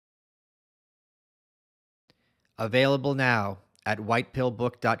Available now at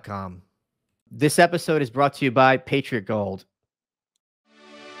whitepillbook.com. This episode is brought to you by Patriot Gold.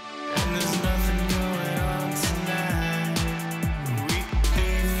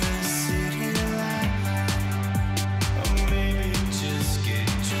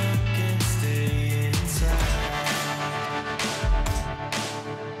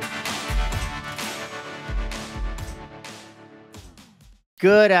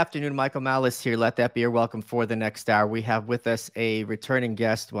 Good afternoon, Michael Malice here. Let that be your welcome for the next hour. We have with us a returning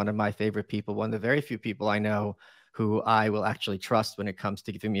guest, one of my favorite people, one of the very few people I know who I will actually trust when it comes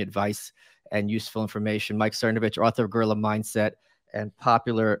to giving me advice and useful information. Mike Cernovich, author of Guerrilla Mindset and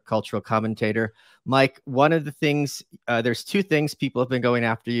popular cultural commentator. Mike, one of the things, there's two things people have been going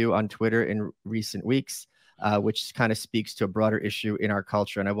after you on Twitter in recent weeks, which kind of speaks to a broader issue in our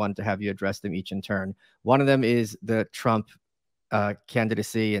culture, and I wanted to have you address them each in turn. One of them is the Trump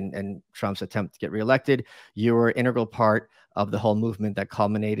candidacy and Trump's attempt to get reelected. You were an integral part of the whole movement that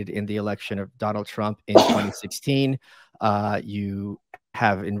culminated in the election of Donald Trump in 2016. You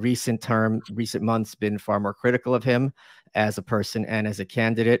have in recent months been far more critical of him as a person and as a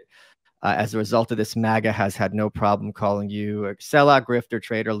candidate. As a result of this, MAGA has had no problem calling you a sellout, grifter,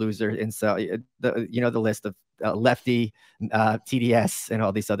 traitor, loser, incel, the list of lefty, TDS, and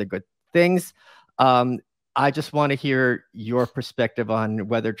all these other good things. I just want to hear your perspective on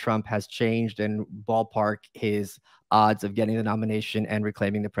whether Trump has changed and ballpark his odds of getting the nomination and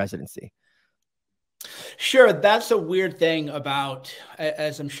reclaiming the presidency. Sure. That's a weird thing about,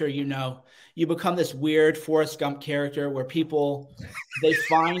 as I'm sure you know, you become this weird Forrest Gump character where people, they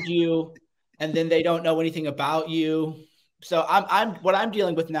find you and then they don't know anything about you. So what I'm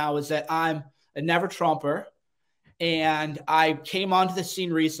dealing with now is that I'm a never Trumper, and I came onto the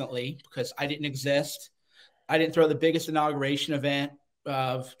scene recently because I didn't exist. I didn't throw the biggest inauguration event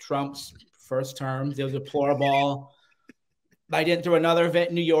of Trump's first term. It was deplorable. I didn't throw another event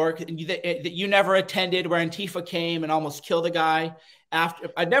in New York that you never attended where Antifa came and almost killed a guy.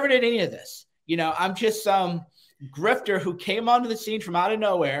 I never did any of this. You know, I'm just some grifter who came onto the scene from out of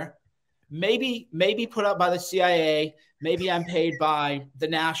nowhere, maybe put up by the CIA. Maybe I'm paid by the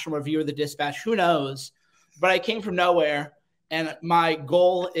National Review or the Dispatch. Who knows? But I came from nowhere, and my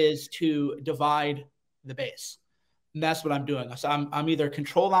goal is to divide the base. And that's what I'm doing. So I'm either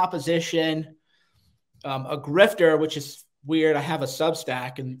controlled opposition, a grifter, which is weird. I have a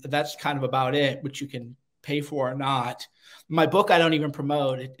Substack, and that's kind of about it, which you can pay for or not. My book, I don't even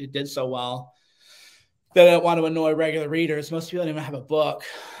promote. It did so well that I don't want to annoy regular readers. Most people don't even have a book.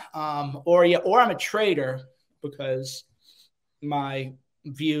 Or I'm a traitor because my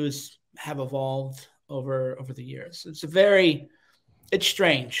views have evolved over the years. It's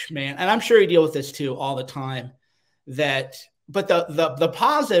strange, man. And I'm sure you deal with this too all the time. But the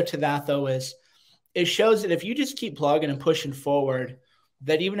positive to that, though, is it shows that if you just keep plugging and pushing forward,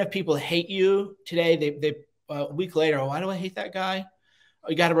 that even if people hate you today, they a week later, oh, why do I hate that guy? Oh,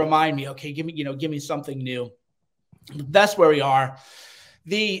 you got to remind me, okay, give me something new. That's where we are.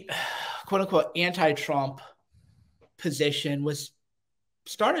 The quote unquote anti-Trump position was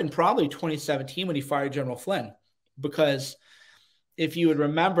started in probably 2017 when he fired General Flynn, because if you would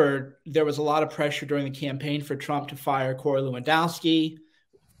remember, there was a lot of pressure during the campaign for Trump to fire Corey Lewandowski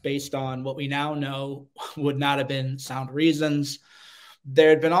based on what we now know would not have been sound reasons. There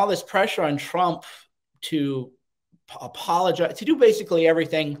had been all this pressure on Trump to apologize, to do basically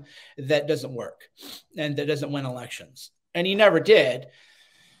everything that doesn't work and that doesn't win elections. And he never did.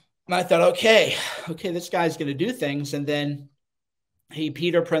 And I thought, okay, this guy's going to do things. And then he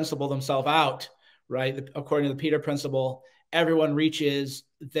Peter Principled himself out, right? According to the Peter Principle, everyone reaches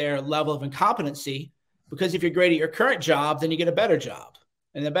their level of incompetency, because if you're great at your current job, then you get a better job,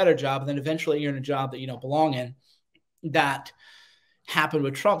 and a better job, and then eventually you're in a job that you don't belong in. That happened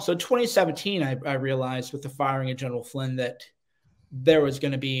with Trump. So in 2017, I realized with the firing of General Flynn that there was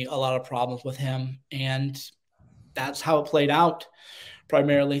going to be a lot of problems with him, and that's how it played out,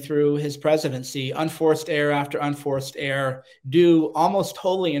 primarily through his presidency. Unforced error after unforced error, due almost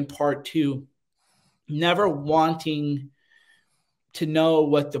totally in part to never wanting to know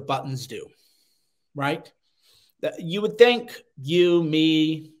what the buttons do, right? You would think you,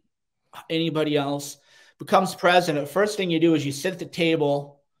 me, anybody else becomes president. First thing you do is you sit at the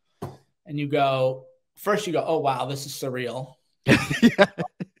table and you go, oh, wow, this is surreal.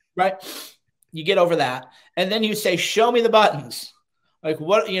 Right? You get over that. And then you say, show me the buttons. Like,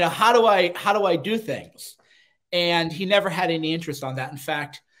 what, how do I do things? And he never had any interest on that. In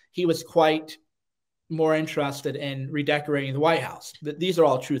fact, he was quite more interested in redecorating the White House. These are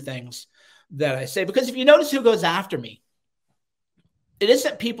all true things that I say, because if you notice who goes after me, it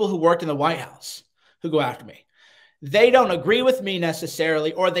isn't people who worked in the White House who go after me. they don't agree with me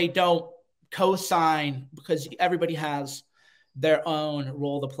necessarily, or they don't co-sign, because everybody has their own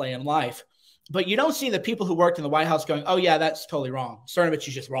role to play in life. But you don't see the people who worked in the White House going, oh yeah, that's totally wrong. Cernovich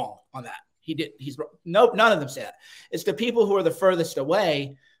is just wrong on that. He's wrong. Nope, none of them say that. It's the people who are the furthest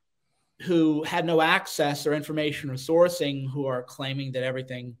away, who had no access or information or sourcing, who are claiming that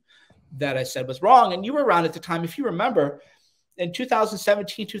everything that I said was wrong. And you were around at the time. If you remember, in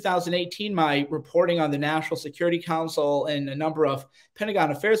 2017, 2018, my reporting on the National Security Council and a number of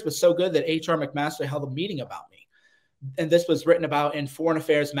Pentagon affairs was so good that H.R. McMaster held a meeting about me. And this was written about in Foreign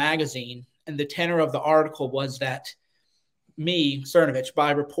Affairs magazine. And the tenor of the article was that me, Cernovich,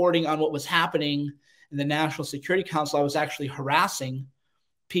 by reporting on what was happening in the National Security Council, I was actually harassing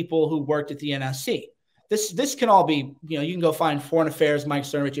people who worked at the NSC. This can all be, you know, you can go find Foreign Affairs, Mike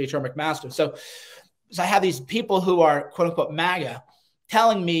Cernovich, H.R. McMaster. So I have these people who are quote unquote MAGA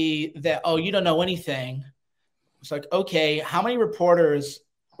telling me that, oh, you don't know anything. It's like, okay, how many reporters,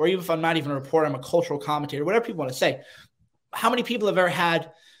 or even if I'm not even a reporter, I'm a cultural commentator, whatever people want to say, how many people have ever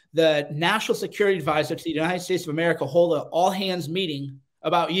had the National Security Advisor to the United States of America hold an all-hands meeting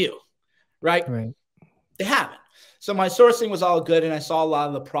about you, right? Right. They haven't. So my sourcing was all good, and I saw a lot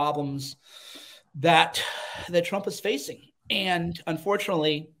of the problems that Trump is facing. And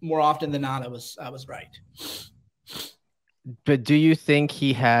unfortunately, more often than not, I was right. But do you think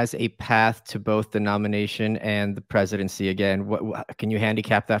he has a path to both the nomination and the presidency again? What can you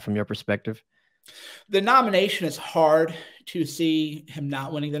handicap that from your perspective? The nomination is hard to see him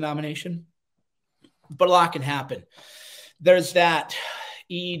not winning the nomination, but a lot can happen. There's that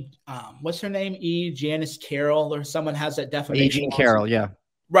what's her name? Janice Carroll, or someone has that defamation. Jean Carroll, yeah.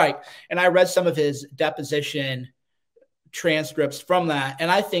 Right. And I read some of his deposition transcripts from that,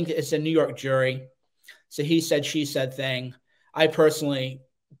 and I think it's a New York jury. So he said, she said thing. I personally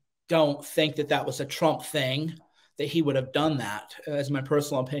don't think that that was a Trump thing, that he would have done that, as my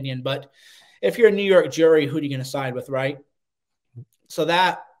personal opinion. But if you're a New York jury, who are you going to side with, right? So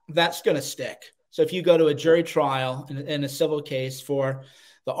that's going to stick. So if you go to a jury trial in a civil case for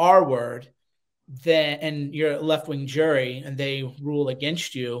the R word, then, and you're a left-wing jury and they rule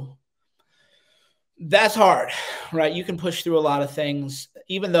against you, that's hard, right? You can push through a lot of things,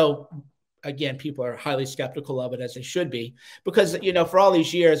 even though, again, people are highly skeptical of it, as they should be, because, you know, for all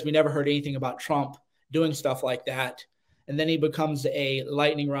these years, we never heard anything about Trump doing stuff like that. And then he becomes a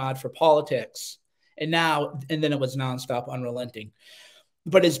lightning rod for politics. And then it was nonstop, unrelenting.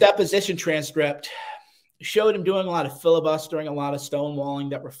 But his deposition transcript showed him doing a lot of filibustering, a lot of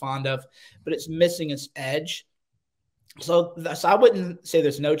stonewalling that we're fond of, but it's missing its edge. So I wouldn't say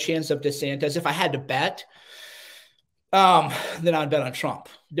there's no chance of DeSantis. If I had to bet, then I'd bet on Trump,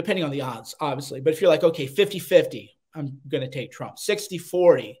 depending on the odds, obviously. But if you're like, okay, 50-50, I'm going to take Trump.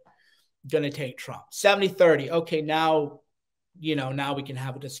 60-40, going to take Trump. 70-30, okay, now we can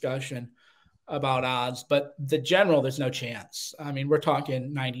have a discussion about odds. But the general, there's no chance. I mean, we're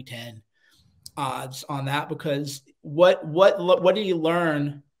talking 90-10 odds on that, because what did he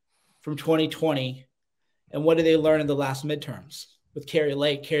learn from 2020, and what did they learn in the last midterms with Carrie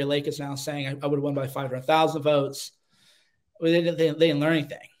Lake? Carrie Lake is now saying, I would have won by 500,000 votes. Well, they didn't learn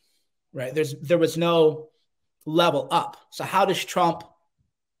anything, right? There was no level up. So how does Trump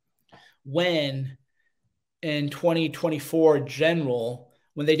win in 2024 general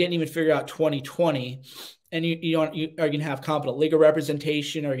when they didn't even figure out 2020? And you are going to have competent legal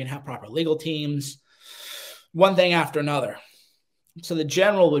representation? Are you going to have proper legal teams? One thing after another. So the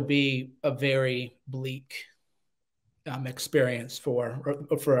general would be a very bleak experience for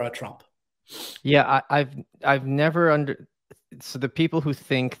Trump. Yeah, I've never so the people who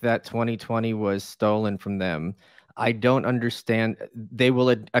think that 2020 was stolen from them, I don't understand. They will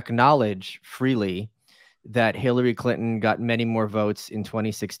acknowledge freely that Hillary Clinton got many more votes in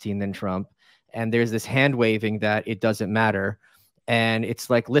 2016 than Trump. And there's this hand waving that it doesn't matter. And it's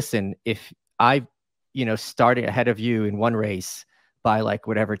like, listen, if I, started ahead of you in one race by like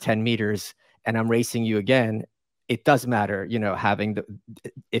whatever, 10 meters, and I'm racing you again, it does matter,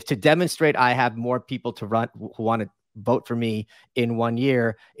 if to demonstrate I have more people to run who want to vote for me in 1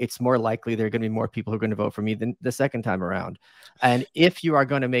 year, it's more likely there are going to be more people who are going to vote for me than the second time around. And if you are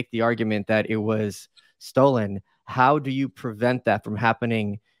going to make the argument that it was stolen, how do you prevent that from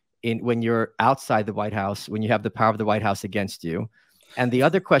happening when you're outside the White House, when you have the power of the White House against you? And the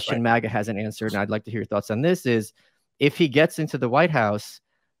other question right. MAGA hasn't answered, and I'd like to hear your thoughts on this, is if he gets into the White House,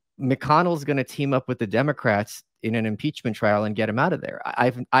 McConnell's going to team up with the Democrats in an impeachment trial and get him out of there.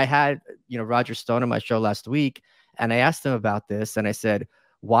 I had Roger Stone on my show last week, and I asked him about this, and I said,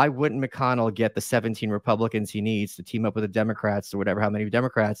 why wouldn't McConnell get the 17 Republicans he needs to team up with the Democrats or whatever, how many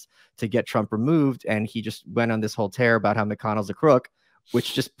Democrats to get Trump removed? And he just went on this whole tear about how McConnell's a crook,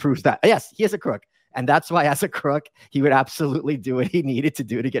 which just proves that, yes, he is a crook. And that's why, as a crook, he would absolutely do what he needed to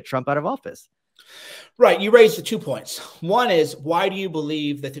do to get Trump out of office. Right. You raised the 2 points. One is, why do you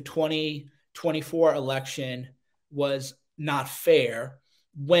believe that the 2024 election was not fair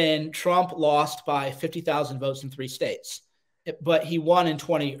when Trump lost by 50,000 votes in 3 states? But he won in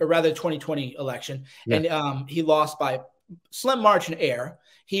 2020 election, and he lost by slim margin error.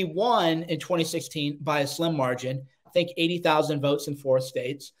 He won in 2016 by a slim margin, I think 80,000 votes in 4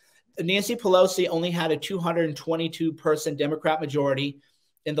 states. Nancy Pelosi only had a 222-person Democrat majority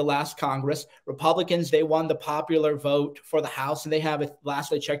in the last Congress. Republicans, they won the popular vote for the House, and they have,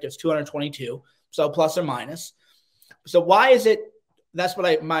 last I checked, it's 222, so plus or minus. So why is it, that's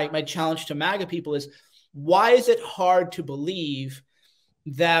what my challenge to MAGA people is, why is it hard to believe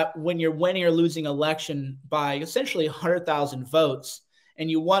that when you're winning or losing election by essentially 100,000 votes,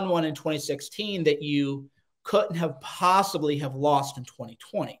 and you won one in 2016, that you couldn't have possibly have lost in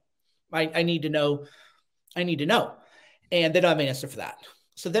 2020? I need to know. And they don't have an answer for that.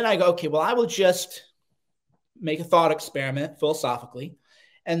 So then I go, okay, well, I will just make a thought experiment philosophically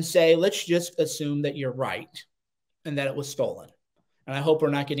and say, let's just assume that you're right and that it was stolen. And I hope we're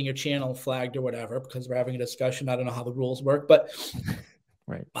not getting your channel flagged or whatever, because we're having a discussion. I don't know how the rules work, but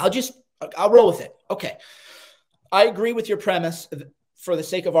right. I'll roll with it. Okay. I agree with your premise for the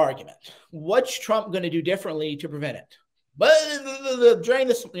sake of argument. What's Trump going to do differently to prevent it? But during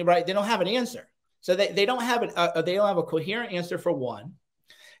this, right, they don't have an answer. So they don't have a coherent answer for one.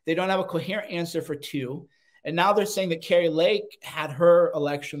 They don't have a coherent answer for two. And now they're saying that Kari Lake had her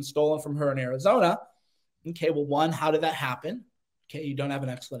election stolen from her in Arizona. Okay, well, one, how did that happen? Okay, you don't have an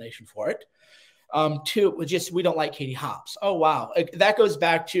explanation for it. Two, we don't like Katie Hobbs. Oh, wow. That goes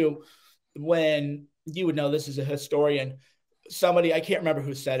back to when, you would know this as a historian, somebody, I can't remember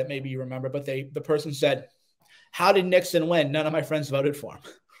who said it, maybe you remember, but the person said, how did Nixon win? None of my friends voted for him.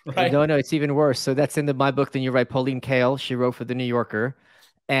 Right? No, it's even worse. So that's in my book. Then you write Pauline Kael. She wrote for The New Yorker.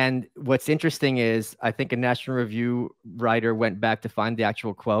 And what's interesting is I think a National Review writer went back to find the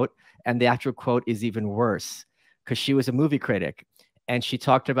actual quote. And the actual quote is even worse because she was a movie critic. And she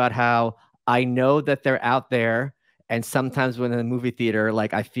talked about how I know that they're out there. And sometimes when in the movie theater,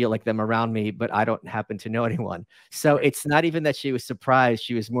 like I feel like them around me, but I don't happen to know anyone. So it's not even that she was surprised.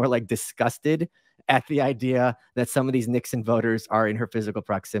 She was more like disgusted at the idea that some of these Nixon voters are in her physical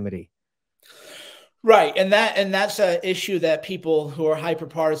proximity. Right. And that's an issue that people who are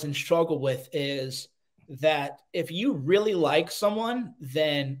hyperpartisan struggle with, is that if you really like someone,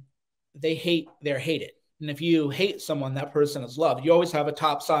 then they're hated. And if you hate someone, that person is loved. You always have a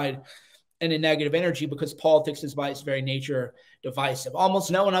top side and a negative energy, because politics is by its very nature divisive.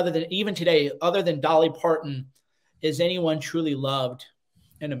 Almost no one even today, other than Dolly Parton, is anyone truly loved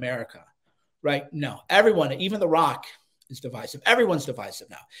in America. Right? No, everyone, even The Rock, is divisive. Everyone's divisive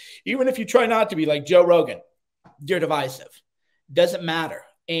now. Even if you try not to be, like Joe Rogan, you're divisive. Doesn't matter.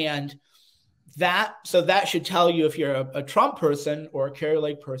 And that should tell you, if you're a Trump person or a Kari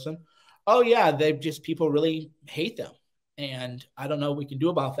Lake person, oh yeah, people really hate them. And I don't know what we can do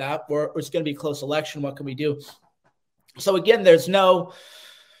about that. Or it's going to be a close election. What can we do? So again, there's no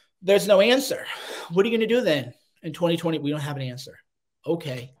answer. What are you going to do then in 2020? We don't have an answer.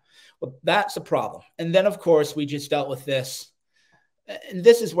 Okay. Well, that's a problem. And then, of course, we just dealt with this. And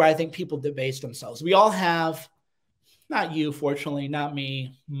this is where I think people debase themselves. We all have, not you, fortunately, not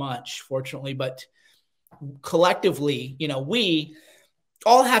me much, fortunately, but collectively, we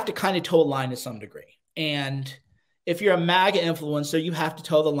all have to kind of toe a line to some degree. And if you're a MAGA influencer, you have to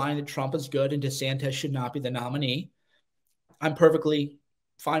toe the line that Trump is good and DeSantis should not be the nominee. I'm perfectly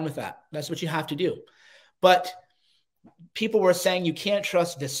fine with that. That's what you have to do. But people were saying you can't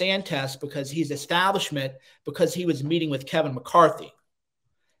trust DeSantis because he's establishment, because he was meeting with Kevin McCarthy.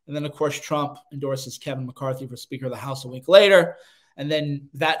 And then, of course, Trump endorses Kevin McCarthy for Speaker of the House a week later. And then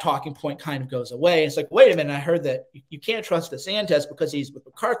that talking point kind of goes away. It's like, wait a minute, I heard that you can't trust DeSantis because he's with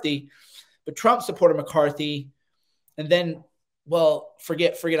McCarthy, but Trump supported McCarthy. And then, well,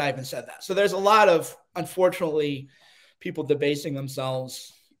 forget I even said that. So there's a lot of, unfortunately, people debasing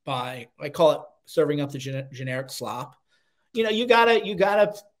themselves by, I call it serving up the generic slop. You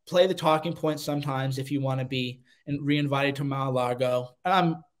gotta play the talking points sometimes if you want to be reinvited to Mar-a-Lago.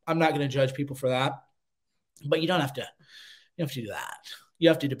 And I'm not going to judge people for that, but you have to do that. You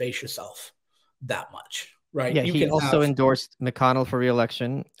have to debase yourself that much, right? Yeah, he also endorsed McConnell for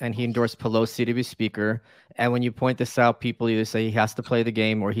re-election, and he endorsed Pelosi to be speaker. And when you point this out, people either say he has to play the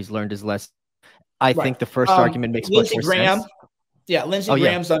game or he's learned his lesson. I think the first argument makes much more sense. Yeah, Lindsey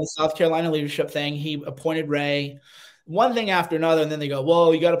Graham's on the South Carolina leadership thing. He appointed Ray, one thing after another, and then they go,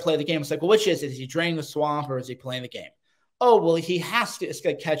 well, you got to play the game. It's like, well, which is it? Is he draining the swamp or is he playing the game? Oh, well, he has to. It's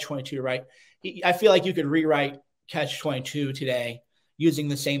like catch-22, right? I feel like you could rewrite catch-22 today using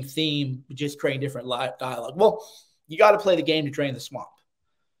the same theme, just creating different dialogue. Well, you got to play the game to drain the swamp.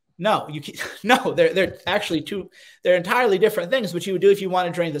 No, you can't. No, they're actually they're entirely different things. What you would do if you want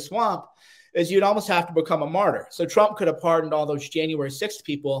to drain the swamp is you'd almost have to become a martyr. So Trump could have pardoned all those January 6th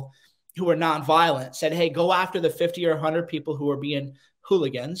people who were nonviolent, said, hey, go after the 50 or 100 people who are being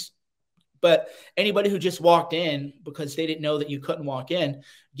hooligans. But anybody who just walked in because they didn't know that you couldn't walk in,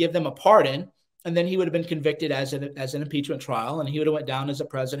 give them a pardon, and then he would have been convicted as an impeachment trial, and he would have went down as a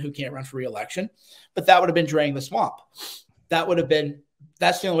president who can't run for re-election. But that would have been draining the swamp.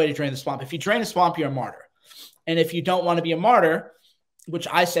 That's the only way to drain the swamp. If you drain the swamp, you're a martyr. And if you don't want to be a martyr, which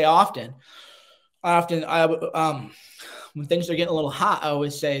I say often, when things are getting a little hot, I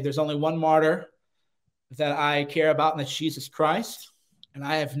always say there's only one martyr that I care about, and that's Jesus Christ. And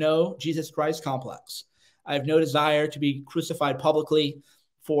I have no Jesus Christ complex. I have no desire to be crucified publicly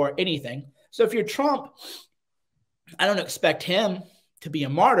for anything. So if you're Trump, I don't expect him to be a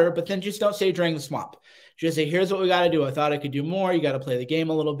martyr, but then just don't say drain the swamp. Just say, here's what we got to do. I thought I could do more. You got to play the game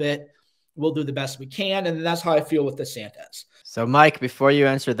a little bit. We'll do the best we can. And that's how I feel with DeSantis. So, Mike, before you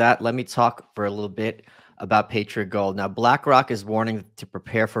answer that, let me talk for a little bit about Patriot Gold. Now, BlackRock is warning to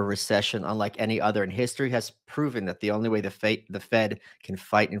prepare for a recession unlike any other, and history has proven that the only way the Fed can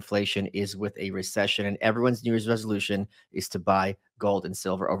fight inflation is with a recession, and everyone's New Year's resolution is to buy gold and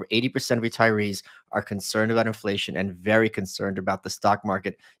silver. Over 80% of retirees are concerned about inflation and very concerned about the stock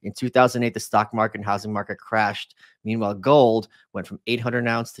market. In 2008, the stock market and housing market crashed. Meanwhile, gold went from 800 an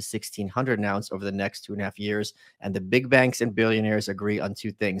ounce to 1,600 an ounce over the next 2.5 years, and the big banks and billionaires agree on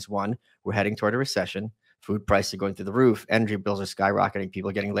two things. One, we're heading toward a recession. Food prices are going through the roof. Energy bills are skyrocketing.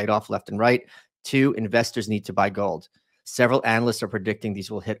 People are getting laid off left and right. Two, investors need to buy gold. Several analysts are predicting these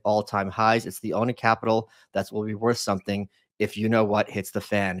will hit all-time highs. It's the only capital that will be worth something if you know what hits the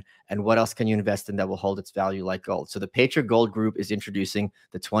fan. And what else can you invest in that will hold its value like gold? So the Patriot Gold Group is introducing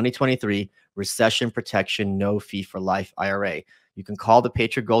the 2023 Recession Protection No Fee for Life IRA. You can call the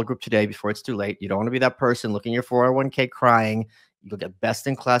Patriot Gold Group today before it's too late. You don't want to be that person looking at your 401k crying. You'll get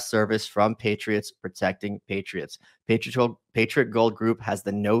best-in-class service from Patriots protecting Patriots. Patriot Gold Group has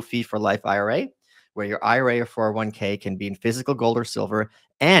the No Fee for Life IRA, where your IRA or 401k can be in physical gold or silver,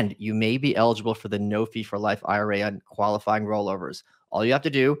 and you may be eligible for the No Fee for Life IRA on qualifying rollovers. All you have to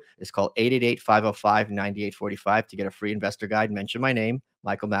do is call 888-505-9845 to get a free investor guide. Mention my name,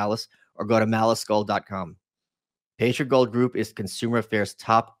 Michael Malice, or go to malicegold.com. Patriot Gold Group is Consumer Affairs'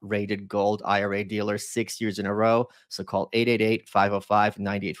 top-rated gold IRA dealer 6 years in a row. So call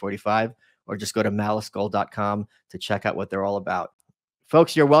 888-505-9845 or just go to malicegold.com to check out what they're all about.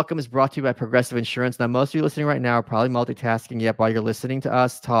 Folks, your welcome is brought to you by Progressive Insurance. Now, most of you listening right now are probably multitasking. Yet while you're listening to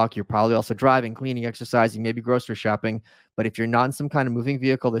us talk, you're probably also driving, cleaning, exercising, maybe grocery shopping. But if you're not in some kind of moving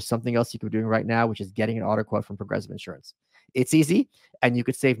vehicle, there's something else you could be doing right now, which is getting an auto quote from Progressive Insurance. It's easy, and you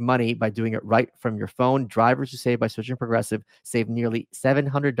could save money by doing it right from your phone. Drivers who save by switching Progressive save nearly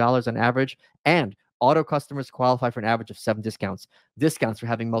 $700 on average, and auto customers qualify for an average of 7 discounts. Discounts for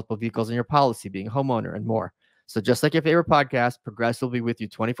having multiple vehicles in your policy, being a homeowner, and more. So just like your favorite podcast, Progressive will be with you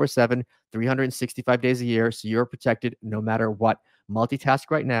 24/7, 365 days a year, so you're protected no matter what.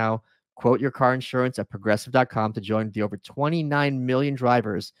 Multitask right now. Quote your car insurance at Progressive.com to join the over 29 million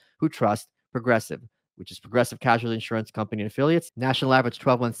drivers who trust Progressive, which is Progressive Casualty Insurance Company and affiliates. National average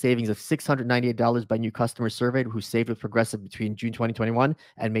 12-month savings of $698 by new customers surveyed who saved with Progressive between June 2021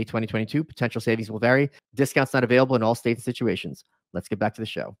 and May 2022. Potential savings will vary. Discounts not available in all states and situations. Let's get back to the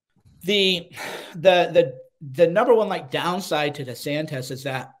show. The number one downside to DeSantis is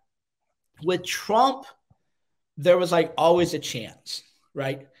that with Trump, there was always a chance,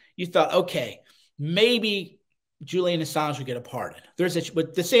 right? You thought, okay, maybe Julian Assange would get a pardon.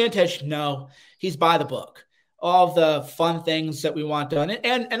 With DeSantis, no, he's by the book. All the fun things that we want done,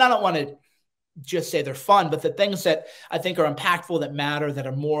 and I don't want to just say they're fun, but the things that I think are impactful, that matter, that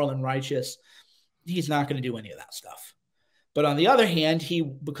are moral and righteous, he's not going to do any of that stuff. But on the other hand,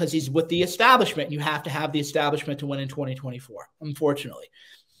 because he's with the establishment, you have to have the establishment to win in 2024, unfortunately.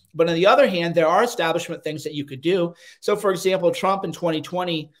 But on the other hand, there are establishment things that you could do. So, for example, Trump in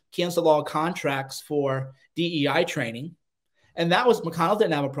 2020 canceled all contracts for DEI training. And McConnell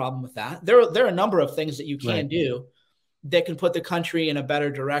didn't have a problem with that. There are a number of things that you can do that can put the country in a better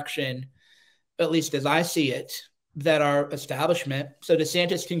direction, at least as I see it, that are establishment. So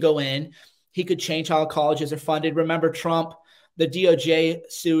DeSantis can go in. He could change how colleges are funded. Remember, Trump the DOJ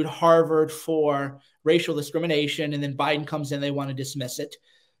sued Harvard for racial discrimination, and then Biden comes in, they want to dismiss it.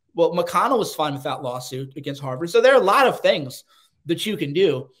 Well, McConnell was fine with that lawsuit against Harvard. So there are a lot of things that you can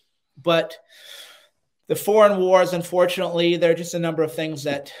do, but the foreign wars, unfortunately, there are just a number of things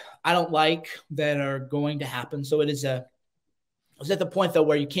that I don't like that are going to happen. So it's at the point though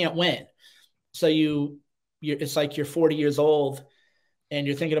where you can't win. So it's like you're 40 years old and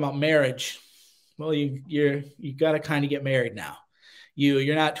you're thinking about marriage. Well, you got to kind of get married now.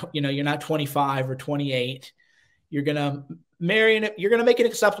 You're not 25 or 28. You're gonna marry and you're gonna make an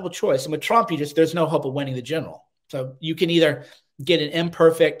acceptable choice. And with Trump, there's no hope of winning the general. So you can either get an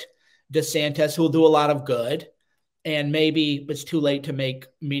imperfect DeSantis who will do a lot of good, and maybe it's too late to make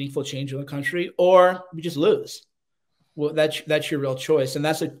meaningful change in the country, or you just lose. Well, that's your real choice, and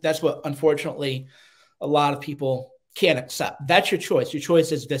that's what unfortunately a lot of people can't accept. That's your choice. Your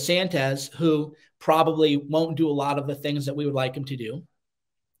choice is DeSantis, who probably won't do a lot of the things that we would like him to do,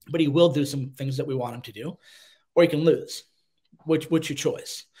 but he will do some things that we want him to do, or he can lose. What's your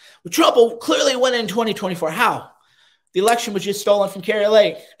choice? Well, Trump will clearly win in 2024. How? The election was just stolen from Carrie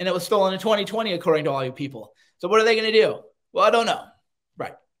Lake, and it was stolen in 2020, according to all you people. So what are they going to do? Well, I don't know.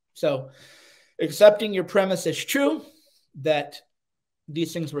 Right. So accepting your premise is true, that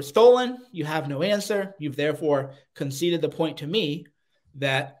these things were stolen. You have no answer. You've therefore conceded the point to me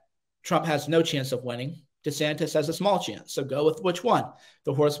that Trump has no chance of winning. DeSantis has a small chance. So go with which one?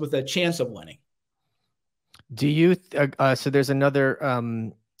 The horse with a chance of winning. Do you, so there's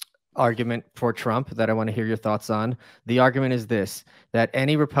another argument for Trump that I want to hear your thoughts on. The argument is this, that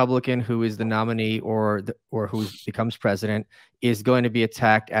any Republican who is the nominee or who becomes president is going to be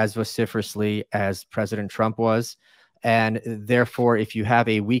attacked as vociferously as President Trump was. And therefore, if you have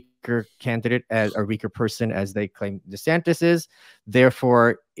a weaker candidate, as a weaker person, as they claim DeSantis is,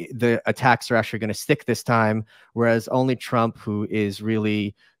 therefore the attacks are actually going to stick this time, whereas only Trump, who is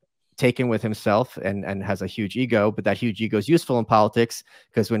really taken with himself and has a huge ego, but that huge ego is useful in politics,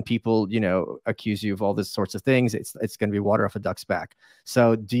 because when people, accuse you of all these sorts of things, it's going to be water off a duck's back.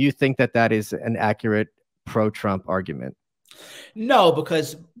 So do you think that that is an accurate pro-Trump argument? No,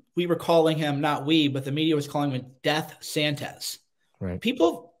 because we were calling him, not we, but the media was calling him Death Santas. Right.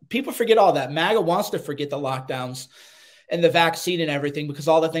 People forget all that. MAGA wants to forget the lockdowns and the vaccine and everything, because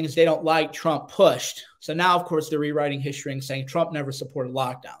all the things they don't like, Trump pushed. So now, of course, they're rewriting history and saying Trump never supported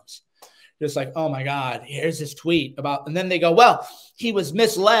lockdowns. Just like, oh my God, here's this tweet about, and then they go, well, he was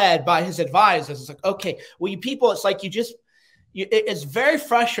misled by his advisors. It's like, okay, well, you people, it's like it's very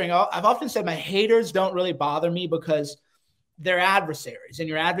frustrating. I've often said my haters don't really bother me because they're adversaries, and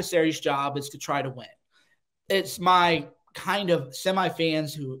your adversary's job is to try to win. It's my kind of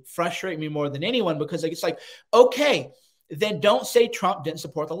semi-fans who frustrate me more than anyone, because it's like, okay, then don't say Trump didn't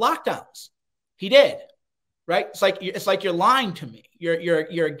support the lockdowns. He did. Right? It's like you're lying to me. You're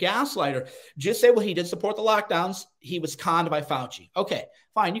a gaslighter. Just say, well, he did support the lockdowns. He was conned by Fauci. Okay,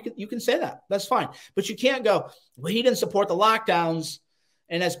 fine. You can say that. That's fine. But you can't go, well, he didn't support the lockdowns,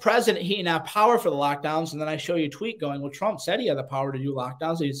 and as president, he didn't have power for the lockdowns. And then I show you a tweet going, well, Trump said he had the power to do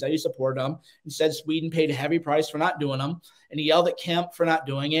lockdowns. He said he supported them, and said Sweden paid a heavy price for not doing them. And he yelled at Kemp for not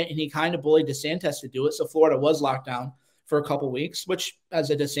doing it. And he kind of bullied DeSantis to do it. So Florida was locked down for a couple of weeks, which as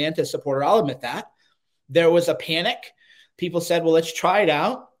a DeSantis supporter, I'll admit that. There was a panic. People said, well, let's try it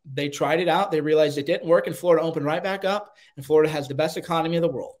out. They tried it out. They realized it didn't work, and Florida opened right back up. And Florida has the best economy in the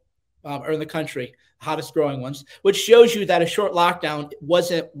world, or in the country, hottest growing ones, which shows you that a short lockdown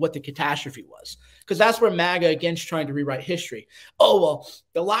wasn't what the catastrophe was. Because that's where MAGA, again, is trying to rewrite history. Oh, well,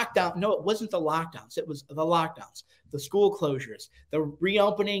 the lockdown. No, it wasn't the lockdowns. It was the lockdowns, the school closures, the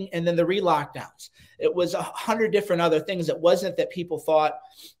reopening, and then the re-lockdowns. It was 100 different other things. It wasn't that people thought,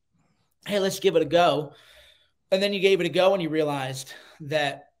 hey, let's give it a go. And then you gave it a go and you realized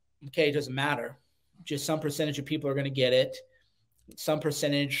that, okay, it doesn't matter. Just some percentage of people are going to get it. Some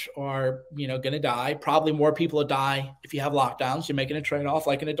percentage are, going to die. Probably more people will die if you have lockdowns. You're making a trade-off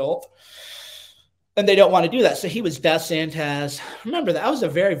like an adult. And they don't want to do that. So he was Death Santas. Remember, that was a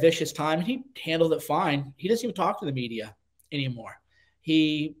very vicious time, and he handled it fine. He doesn't even talk to the media anymore.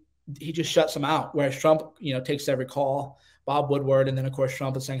 He just shuts them out, whereas Trump, takes every call. Bob Woodward, and then, of course,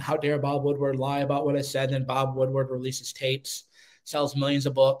 Trump is saying, how dare Bob Woodward lie about what I said? And then Bob Woodward releases tapes, sells millions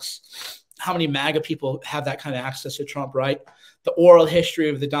of books. How many MAGA people have that kind of access to Trump, right? The oral history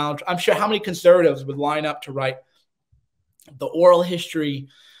of the Donald Trump. I'm sure how many conservatives would line up to write the oral history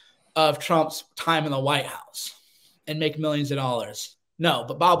of Trump's time in the White House and make millions of dollars. No,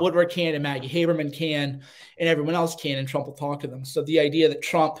 but Bob Woodward can, and Maggie Haberman can, and everyone else can, and Trump will talk to them. So the idea that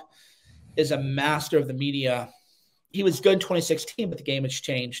Trump is a master of the media, he was good in 2016, but the game has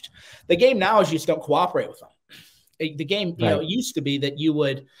changed. The game now is you just don't cooperate with him. The game, Right. used to be that you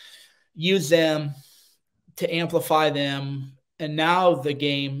would use them to amplify them. And now the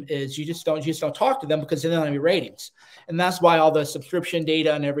game is you just don't talk to them because they don't have any ratings. And that's why all the subscription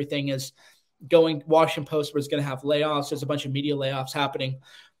data and everything is going. Washington Post was going to have layoffs. There's a bunch of media layoffs happening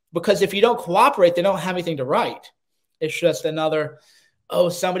because if you don't cooperate, they don't have anything to write. It's just another,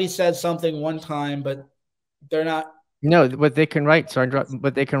 somebody said something one time, but they're not. No, what they can write,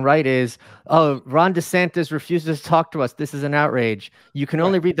 what they can write is, oh, Ron DeSantis refuses to talk to us. This is an outrage. You can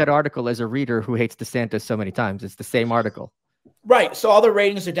only read that article as a reader who hates DeSantis so many times. It's the same article. Right. So all the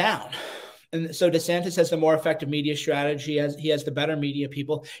ratings are down. And so DeSantis has the more effective media strategy. He has the better media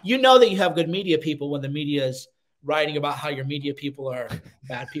people. You know that you have good media people when the media is writing about how your media people are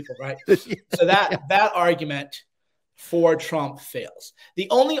bad people, right? So that argument for Trump fails. The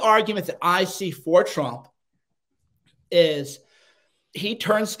only argument that I see for Trump is he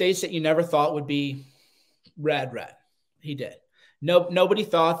turned states that you never thought would be red. He did. Nobody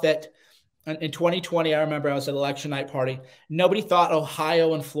thought that in 2020, I remember I was at election night party. Nobody thought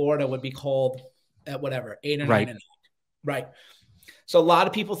Ohio and Florida would be called at whatever, 8 or 9 and 8. Right. So a lot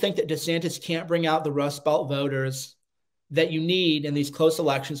of people think that DeSantis can't bring out the Rust Belt voters that you need in these close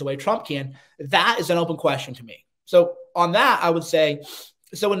elections the way Trump can. That is an open question to me. So on that, I would say,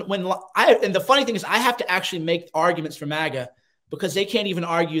 so and the funny thing is I have to actually make arguments for MAGA because they can't even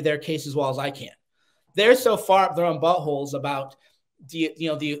argue their case as well as I can. They're so far up their own buttholes about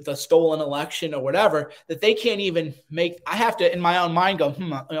the stolen election or whatever that they can't even make. I have to in my own mind go,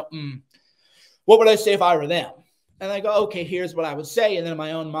 what would I say if I were them? And I go, okay, here's what I would say. And then in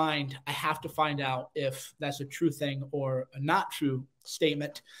my own mind, I have to find out if that's a true thing or a not true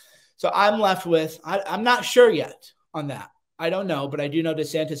statement. So I'm left with, I'm not sure yet on that. I don't know, but I do know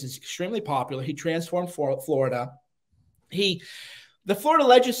DeSantis is extremely popular. He transformed Florida. The Florida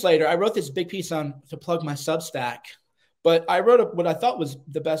legislator, I wrote this big piece to plug my Substack, but I wrote what I thought was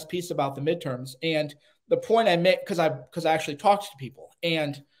the best piece about the midterms. And the point I made, because I actually talked to people,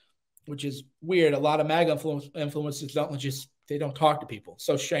 and which is weird. A lot of MAGA influencers they don't talk to people.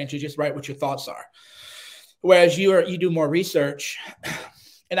 So strange. You just write what your thoughts are. Whereas you do more research.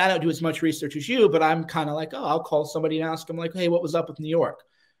 And I don't do as much research as you, but I'm kind of like, I'll call somebody and ask them like, hey, what was up with New York?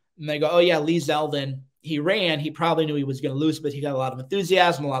 And they go, oh yeah, Lee Zeldin, he ran. He probably knew he was going to lose, but he got a lot of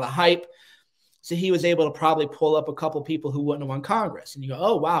enthusiasm, a lot of hype. So he was able to probably pull up a couple people who wouldn't have won Congress. And you go,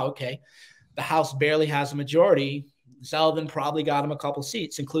 oh, wow, okay. The House barely has a majority. Zeldin probably got him a couple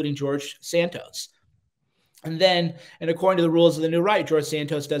seats, including George Santos. And according to the rules of the new right, George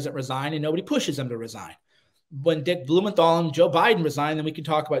Santos doesn't resign and nobody pushes him to resign. When Dick Blumenthal and Joe Biden resign, then we can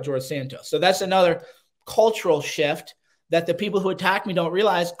talk about George Santos. So that's another cultural shift that the people who attack me don't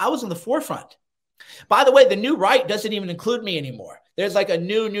realize. I was in the forefront. By the way, the new right doesn't even include me anymore. There's like a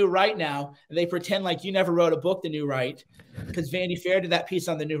new right now, and they pretend like you never wrote a book, The New Right, because Vanity Fair did that piece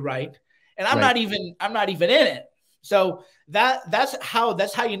on the new right, and I'm not even in it. So that's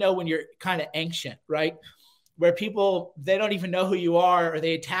how you know when you're kind of ancient, right? Where people, they don't even know who you are, or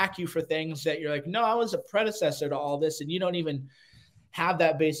they attack you for things that you're like, no, I was a predecessor to all this, and you don't even have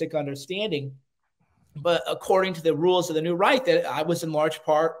that basic understanding. But according to the rules of the new right, that I was in large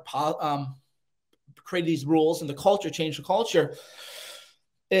part created these rules, and the culture, changed the culture,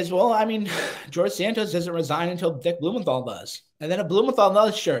 is, well, I mean, George Santos doesn't resign until Dick Blumenthal does. And then if Blumenthal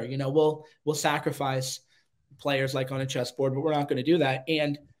does, sure, we'll sacrifice players like on a chessboard, but we're not going to do that.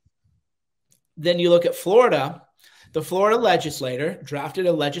 And then you look at Florida, the Florida legislator drafted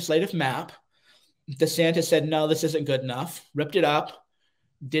a legislative map. DeSantis said, no, this isn't good enough, ripped it up,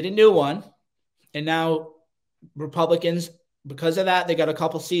 did a new one. And now Republicans, because of that, they got a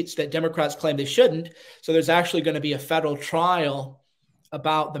couple seats that Democrats claim they shouldn't. So there's actually going to be a federal trial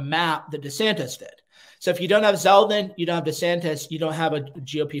about the map that DeSantis did. So if you don't have Zeldin, you don't have DeSantis, you don't have a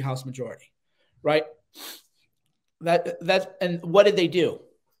GOP House majority, right? And what did they do?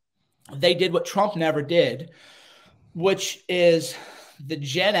 They did what Trump never did, which is the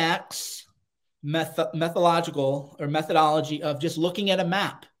Gen X methodology of just looking at a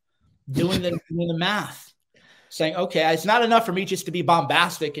map, doing the math, saying, okay, it's not enough for me just to be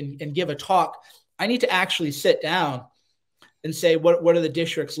bombastic and give a talk. I need to actually sit down and say, what are the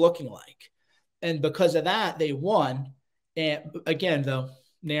districts looking like? And because of that, they won. And again, though,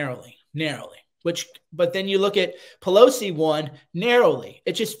 narrowly. But then you look at Pelosi won narrowly.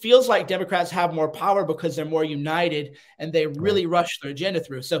 It just feels like Democrats have more power because they're more united and they really rush their agenda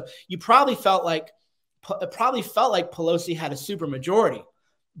through. So you probably felt like Pelosi had a super majority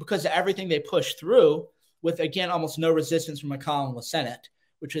because of everything they pushed through with, again, almost no resistance from McConnell in the Senate,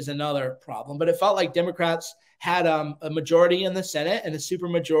 which is another problem. But it felt like Democrats had a majority in the Senate and a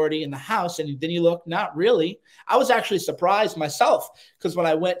supermajority in the House. And then you look, not really. I was actually surprised myself, because when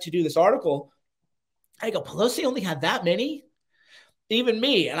I went to do this article, I go, Pelosi only had that many? Even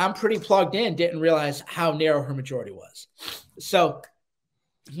me, and I'm pretty plugged in, didn't realize how narrow her majority was. So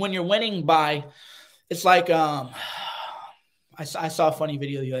when you're winning by, it's like, I saw a funny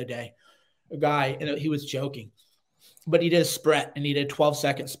video the other day. A guy, and he was joking, but he did a sprint, and he did a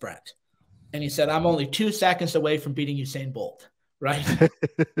 12-second sprint. And he said, I'm only 2 seconds away from beating Usain Bolt, right?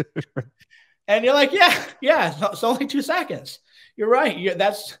 And you're like, yeah, it's only 2 seconds. You're right.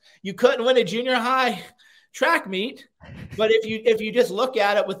 You couldn't win a junior high track meet, but if you just look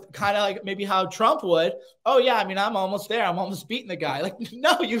at it with kind of like maybe how Trump would, oh yeah, I mean, I'm almost there. I'm almost beating the guy. Like,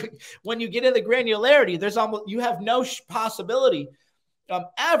 no, when you get into granularity, you have no possibility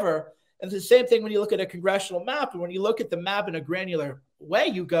ever. And it's the same thing when you look at a congressional map. When you look at the map in a granular way,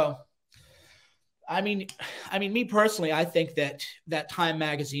 you go, I mean, me personally, I think that Time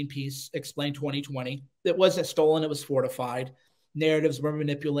magazine piece explained 2020. It wasn't stolen. It was fortified. Narratives were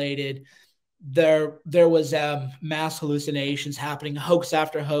manipulated. There was mass hallucinations happening, hoax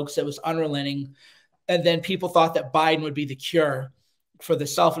after hoax that was unrelenting. And then people thought that Biden would be the cure for the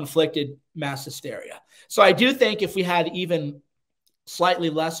self-inflicted mass hysteria. So I do think if we had even slightly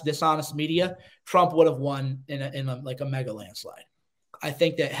less dishonest media, Trump would have won in a mega landslide. I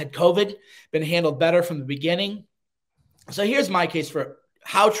think that had COVID been handled better from the beginning. So here's my case for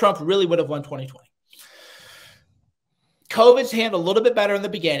how Trump really would have won 2020. COVID's handled a little bit better in the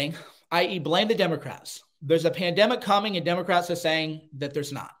beginning, i.e. blame the Democrats. There's a pandemic coming and Democrats are saying that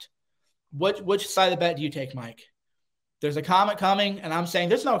there's not. Which side of the bet do you take, Mike? There's a comet coming and I'm saying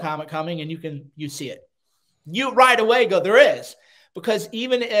there's no comet coming, and you see it. You right away go, there is. Because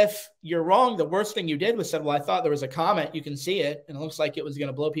even if you're wrong, the worst thing you did was said, well, I thought there was a comet. You can see it, and it looks like it was going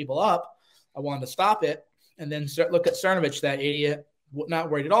to blow people up. I wanted to stop it. And then look at Cernovich, that idiot, not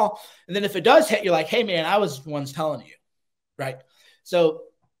worried at all. And then if it does hit, you're like, hey, man, I was the ones telling you, right? So,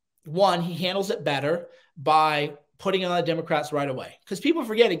 one, he handles it better by putting on the Democrats right away. Because people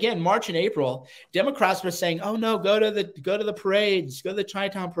forget, again, March and April, Democrats were saying, oh, no, go to the parades, go to the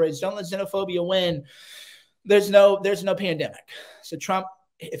Chinatown parades, don't let xenophobia win. There's no pandemic. So Trump,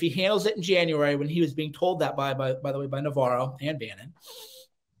 if he handles it in January, when he was being told that by the way, by Navarro and Bannon,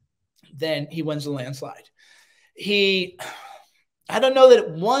 then he wins the landslide. I don't know that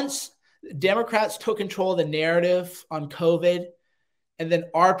once Democrats took control of the narrative on COVID, and then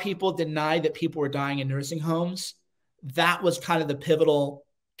our people denied that people were dying in nursing homes, that was kind of the pivotal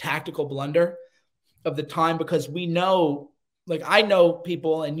tactical blunder of the time, because we know, like I know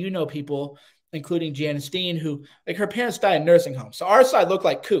people and you know people, including Janice Dean, who, like, her parents died in nursing homes. So our side looked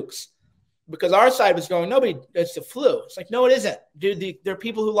like kooks, because our side was going, nobody, it's the flu. It's like, no, it isn't. Dude, there are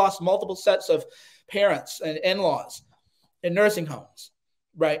people who lost multiple sets of parents and in-laws in nursing homes,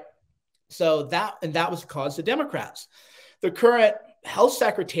 right? So that was the cause of the Democrats. The current health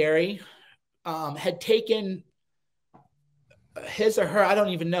secretary had taken his or her, I don't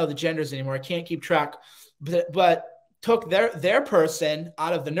even know the genders anymore. I can't keep track, but took their person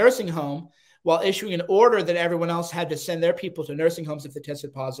out of the nursing home while issuing an order that everyone else had to send their people to nursing homes if they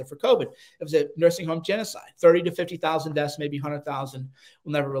tested positive for COVID. It was a nursing home genocide. 30 to 50,000 deaths, maybe 100,000.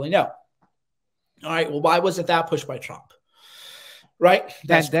 We'll never really know. All right, well, why wasn't that pushed by Trump? Right?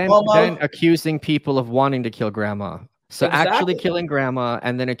 That's then accusing people of wanting to kill grandma. So exactly. Actually killing grandma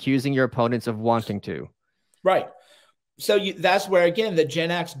and then accusing your opponents of wanting to. Right. So that's where, again, the Gen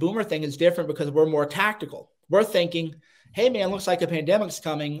X boomer thing is different, because we're more tactical. We're thinking, hey, man, looks like a pandemic's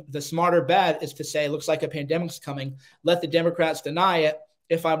coming. The smarter bet is to say, looks like a pandemic's coming. Let the Democrats deny it.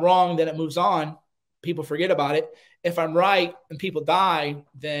 If I'm wrong, then it moves on. People forget about it. If I'm right and people die,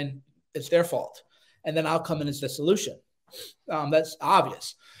 then it's their fault. And then I'll come in as the solution. That's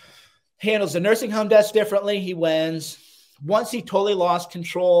obvious. Handles the nursing home deaths differently. He wins. Once he totally lost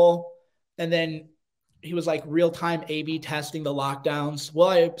control, and then he was like real-time A/B testing the lockdowns.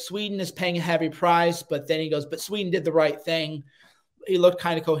 Well, Sweden is paying a heavy price, but then he goes, but Sweden did the right thing. He looked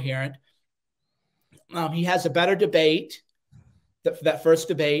kind of coherent. He has a better debate. That first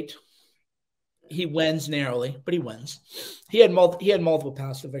debate, he wins narrowly, but he wins. He had multiple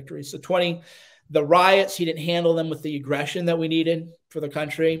paths to victory. So the riots, he didn't handle them with the aggression that we needed for the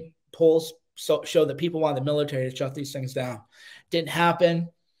country. Polls show that people want the military to shut these things down. Didn't happen.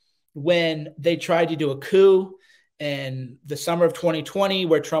 When they tried to do a coup in the summer of 2020,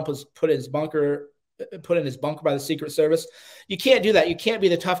 where Trump was put in his bunker by the Secret Service, you can't do that. You can't be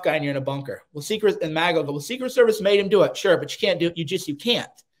the tough guy and you're in a bunker. Well, MAGA go, well, Secret Service made him do it. Sure, but you can't do it. You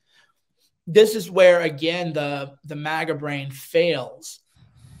can't. This is where, again, the MAGA brain fails,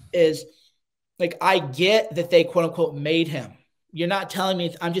 is like, I get that they quote unquote made him. You're not telling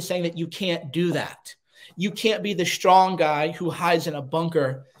me, I'm just saying that you can't do that. You can't be the strong guy who hides in a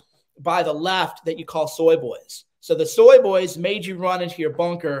bunker by the left that you call soy boys. So the soy boys made you run into your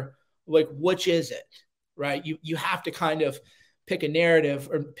bunker. Like, which is it, right? You have to kind of pick a narrative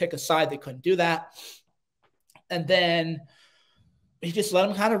or pick a side that couldn't do that. And then he just let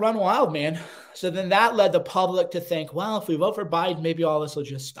him kind of run wild, man. So then that led the public to think, well, if we vote for Biden, maybe all this will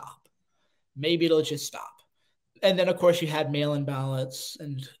just stop. Maybe it'll just stop. And then, of course, you had mail-in ballots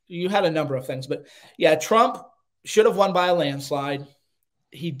and you had a number of things. But yeah, Trump should have won by a landslide.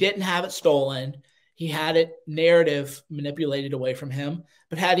 He didn't have it stolen. He had it narrative manipulated away from him.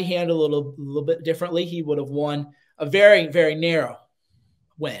 But had he handled it a little bit differently, he would have won a very, very narrow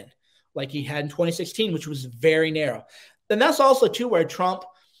win like he had in 2016, which was very narrow. And that's also, too, where Trump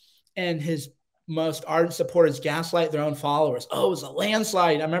and his most ardent supporters gaslight their own followers. Oh, it was a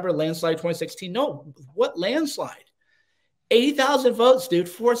landslide. I remember landslide 2016. No, what landslide? 80,000 votes, dude,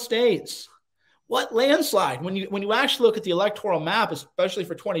 4 states. What landslide? When you actually look at the electoral map, especially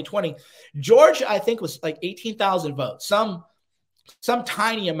for 2020, Georgia, I think, was like 18,000 votes, some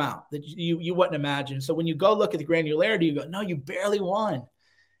tiny amount that you wouldn't imagine. So when you go look at the granularity, you go, no, you barely won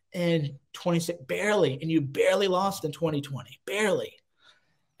in 26, barely, and you barely lost in 2020, barely.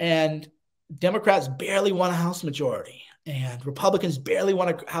 And Democrats barely won a House majority, and Republicans barely won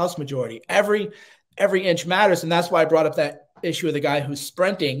a House majority. Every inch matters, and that's why I brought up that issue of the guy who's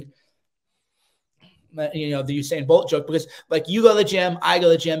sprinting. You know, the Usain Bolt joke, because like, you go to the gym, I go to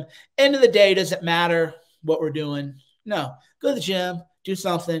the gym. End of the day, does it matter what we're doing? No, go to the gym, do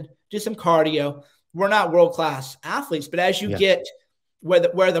something, do some cardio. We're not world-class athletes, but as you get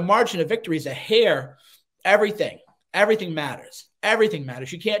where the margin of victory is a hair, everything matters. Everything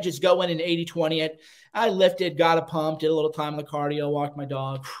matters. You can't just go in and 80-20 it. I lifted, got a pump, did a little time on the cardio, walked my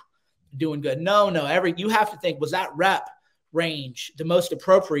dog, doing good. No. You have to think, was that rep range the most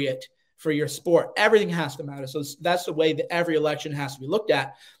appropriate for your sport? Everything has to matter. So that's the way that every election has to be looked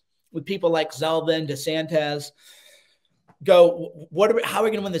at. With people like Zeldin, DeSantis, how are we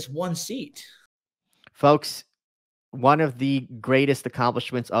going to win this one seat? Folks, one of the greatest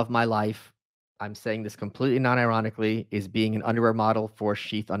accomplishments of my life, I'm saying this completely non-ironically, is being an underwear model for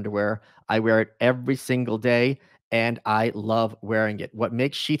Sheath Underwear. I wear it every single day, and I love wearing it. What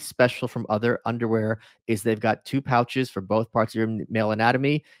makes Sheath special from other underwear is they've got 2 pouches for both parts of your male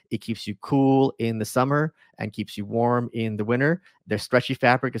anatomy. It keeps you cool in the summer and keeps you warm in the winter. Their stretchy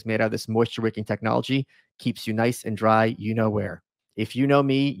fabric is made out of this moisture-wicking technology, keeps you nice and dry, you know where. If you know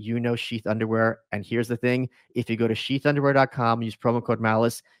me, you know Sheath Underwear. And here's the thing. If you go to sheathunderwear.com, use promo code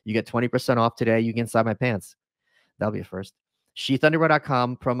Malice, you get 20% off today. You can inside my pants. That'll be a first.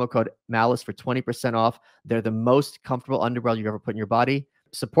 Sheathunderwear.com, promo code Malice for 20% off. They're the most comfortable underwear you've ever put in your body.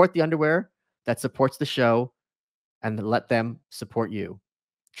 Support the underwear that supports the show, and let them support you.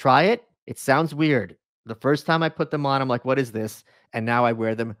 Try it. It sounds weird. The first time I put them on, I'm like, what is this? And now I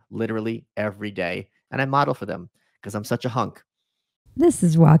wear them literally every day. And I model for them because I'm such a hunk. This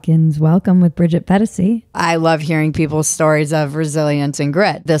is Walk-Ins Welcome with Bridget Pedicy. I love hearing people's stories of resilience and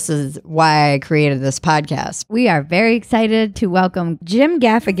grit. This is why I created this podcast. We are very excited to welcome Jim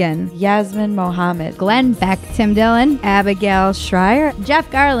Gaffigan, Yasmin Mohammed, Glenn Beck, Tim Dillon, Abigail Schreier, Jeff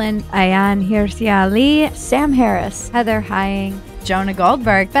Garland, Ayan Hirsi Ali, Sam Harris, Heather Hying, Jonah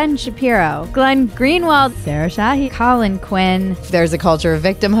Goldberg, Ben Shapiro, Glenn Greenwald, Sarah Shahi, Colin Quinn. If there's a culture of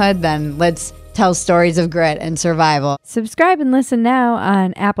victimhood, then let's tell stories of grit and survival. Subscribe and listen now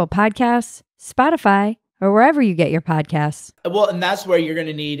on Apple Podcasts, Spotify, or wherever you get your podcasts. Well, and that's where you're going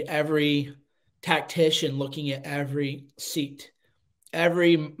to need every tactician looking at every seat,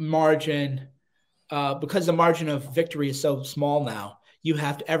 every margin, because the margin of victory is so small now.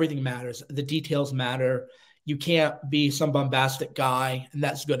 Everything matters. The details matter. You can't be some bombastic guy, and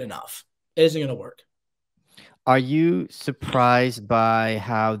that's good enough. It isn't going to work. Are you surprised by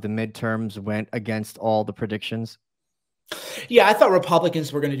how the midterms went against all the predictions? Yeah, I thought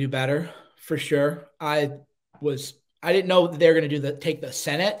Republicans were going to do better for sure. I didn't know that they were going to take the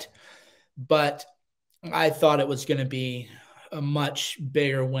Senate, but I thought it was going to be a much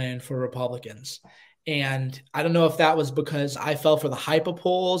bigger win for Republicans. And I don't know if that was because I fell for the hype of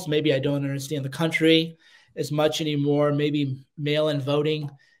polls. Maybe I don't understand the country as much anymore. Maybe mail-in voting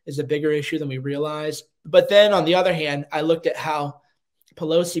is a bigger issue than we realize. But then on the other hand, I looked at how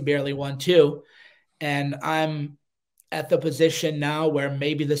Pelosi barely won too. And I'm at the position now where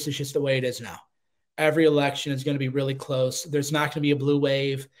maybe this is just the way it is now. Every election is going to be really close. There's not going to be a blue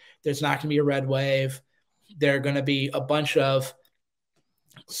wave. There's not going to be a red wave. There are going to be a bunch of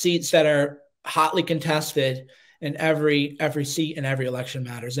seats that are hotly contested. and every seat and every election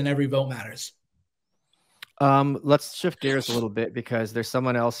matters and every vote matters. Let's shift gears a little bit, because there's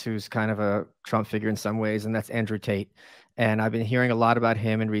someone else who's kind of a Trump figure in some ways, and that's Andrew Tate. And I've been hearing a lot about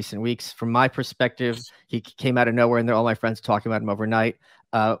him in recent weeks. From my perspective, he came out of nowhere, and all my friends talking about him overnight.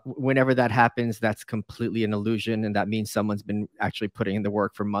 Whenever that happens, that's completely an illusion, and that means someone's been actually putting in the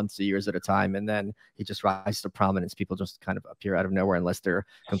work for months or years at a time, and then he just rises to prominence. People just kind of appear out of nowhere unless they're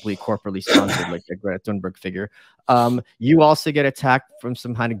completely corporately sponsored, like a Greta Thunberg figure. You also get attacked from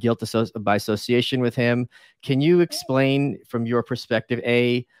some kind of guilt by association with him. Can you explain from your perspective,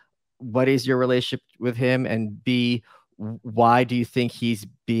 A, what is your relationship with him, and B, why do you think he's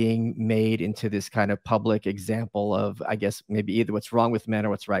being made into this kind of public example of, I guess, maybe either what's wrong with men or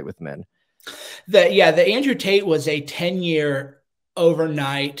what's right with men? The Andrew Tate was a 10-year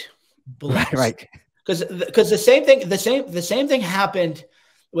overnight blitz. Right. Because the same thing happened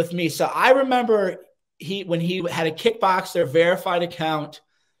with me. So I remember when he had a Kickboxer verified account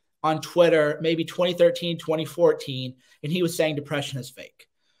on Twitter, maybe 2013, 2014, and he was saying depression is fake.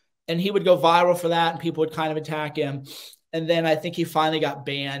 And he would go viral for that, and people would kind of attack him. And then I think he finally got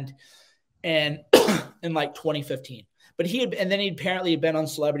banned in like 2015. But then he apparently had been on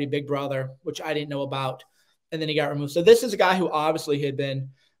Celebrity Big Brother, which I didn't know about. And then he got removed. So this is a guy who obviously had been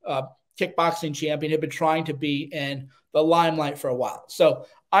kickboxing champion, had been trying to be in the limelight for a while. So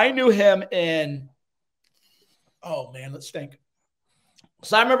I knew him in, oh man, let's think.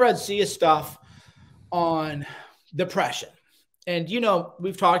 So I remember I'd see his stuff on depression. And,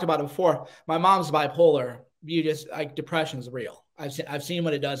 we've talked about it before. My mom's bipolar. Depression is real. I've seen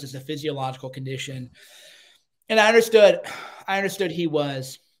what it does. It's a physiological condition. And I understood he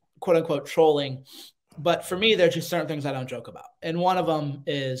was, quote unquote, trolling. But for me, there's just certain things I don't joke about. And one of them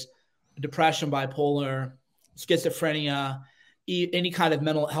is depression, bipolar, schizophrenia, any kind of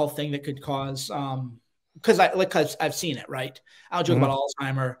mental health thing that could cause, because I've seen it, right? I'll joke about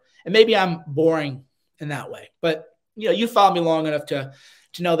Alzheimer. And maybe I'm boring in that way. But you followed me long enough to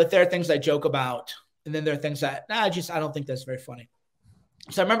know that there are things I joke about, and then there are things that I don't think that's very funny.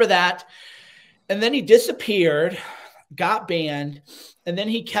 So I remember that, and then he disappeared, got banned, and then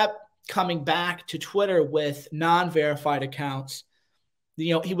he kept coming back to Twitter with non-verified accounts.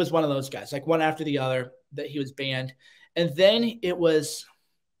 He was one of those guys, like one after the other, that he was banned. And then it was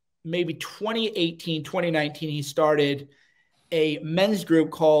maybe 2018, 2019, he started a men's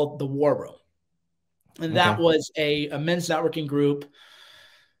group called The War Room. And that was a men's networking group.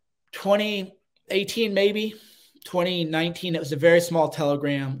 2018, maybe 2019. It was a very small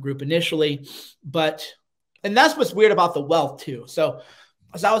Telegram group initially, and that's what's weird about the wealth too. So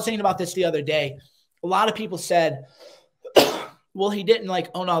as I was thinking about this the other day, a lot of people said, well, he didn't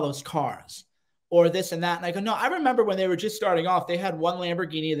own all those cars or this and that. And I go, no, I remember when they were just starting off, they had one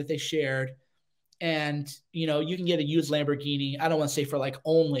Lamborghini that they shared, and you can get a used Lamborghini. I don't want to say for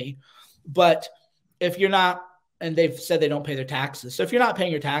only, but if you're not, and they've said they don't pay their taxes. So if you're not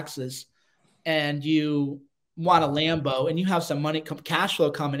paying your taxes and you want a Lambo and you have some money, cash flow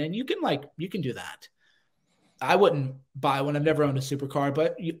coming in, you can do that. I wouldn't buy one. I've never owned a supercar,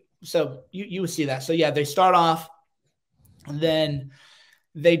 but you would see that. So yeah, they start off, and then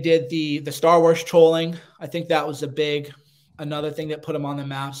they did the Star Wars trolling. I think that was another thing that put them on the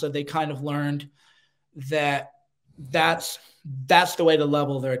map. So they kind of learned that that's the way to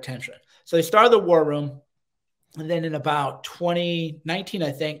level their attention. So they started the War Room, and then in about 2019,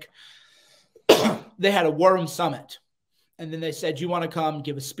 I think, they had a War Room summit. And then they said, you want to come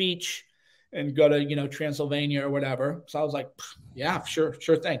give a speech and go to, Transylvania or whatever. So I was like, yeah, sure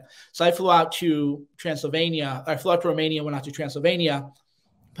thing. So I flew out to Transylvania. I flew out to Romania, went out to Transylvania,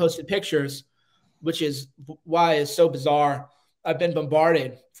 posted pictures, which is why it's so bizarre. I've been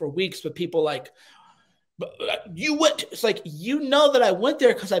bombarded for weeks with people like, you went, it's like, that I went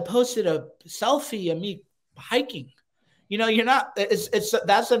there because I posted a selfie of me hiking. You're not, this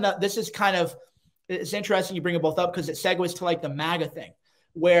is kind of, it's interesting you bring it both up because it segues to the MAGA thing,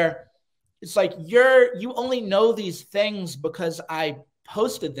 where it's like, you only know these things because I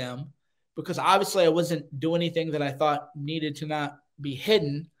posted them, because obviously I wasn't doing anything that I thought needed to not be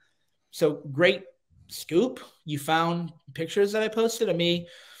hidden. So great scoop. You found pictures that I posted of me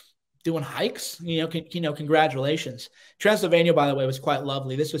doing hikes, congratulations. Transylvania, by the way, was quite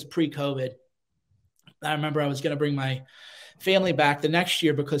lovely. This was pre-COVID. I remember I was going to bring my family back the next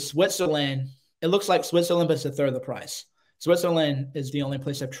year because Switzerland, it looks like Switzerland, but it's a third of the price. Switzerland is the only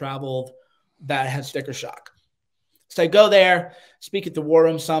place I've traveled that has sticker shock. So I go there, speak at the War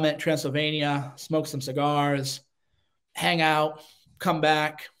Room Summit, Transylvania, smoke some cigars, hang out, come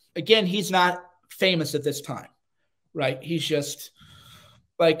back. Again, he's not famous at this time, right? He's just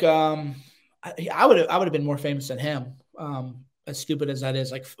I would have been more famous than him. As stupid as that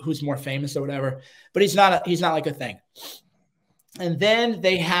is, like who's more famous or whatever, but he's not like a thing. And then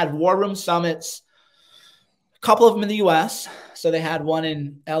they had war room summits, a couple of them in the US. So they had one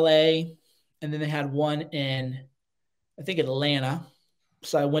in LA, and then they had one in, I think, Atlanta.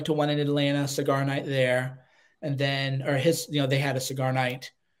 So I went to one in Atlanta, cigar night there. And then, they had a cigar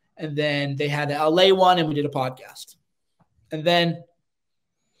night. And then they had the LA one, and we did a podcast. And then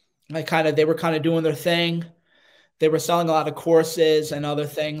they were kind of doing their thing. They were selling a lot of courses and other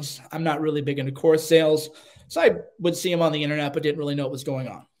things. I'm not really big into course sales. So I would see them on the internet, but didn't really know what was going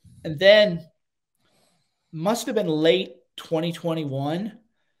on. And then must have been late 2021,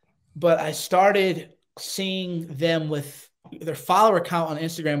 but I started seeing them with their follower count on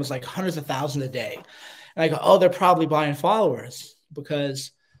Instagram was like hundreds of thousands a day. And I go, oh, they're probably buying followers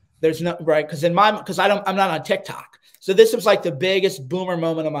because there's no right. Because I'm not on TikTok. So this was like the biggest boomer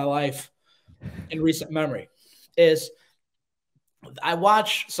moment of my life in recent memory. Is I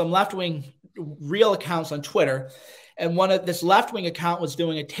watch some left-wing real accounts on Twitter, and this left-wing account was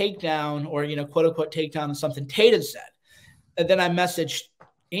doing a takedown or, quote unquote takedown on something Tate had said. And then I messaged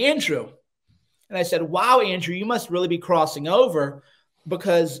Andrew and I said, wow, Andrew, you must really be crossing over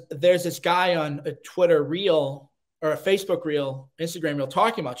because there's this guy on a Twitter reel or a Facebook reel, Instagram reel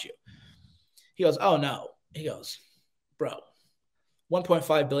talking about you. He goes, oh no. He goes, bro,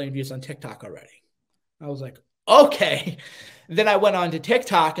 1.5 billion views on TikTok already. I was like, okay. Then I went on to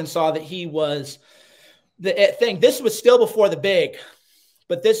TikTok and saw that he was the thing. This was still before the big,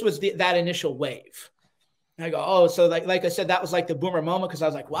 but this was that initial wave. And I go, oh, so like I said, that was like the boomer moment because I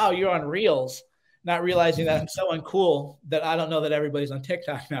was like, wow, you're on Reels, not realizing that I'm so uncool that I don't know that everybody's on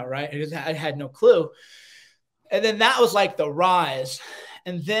TikTok now, right? I had no clue. And then that was like the rise.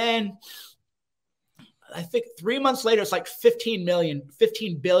 And then I think 3 months later, it's like 15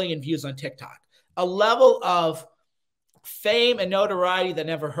 billion views on TikTok. A level of fame and notoriety that I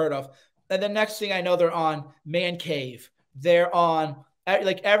never heard of. And the next thing I know, they're on Man Cave. They're on,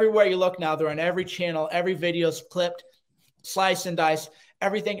 like, everywhere you look now. They're on every channel. Every video's clipped, slice and dice.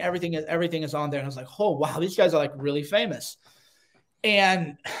 Everything is on there. And I was like, oh, wow, these guys are like really famous.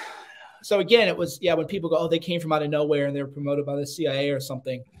 And so again, it was, when people go, oh, they came from out of nowhere and they were promoted by the CIA or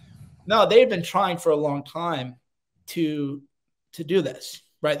something. No, they've been trying for a long time to do this,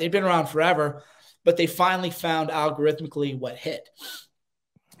 right? They've been around forever, but they finally found algorithmically what hit.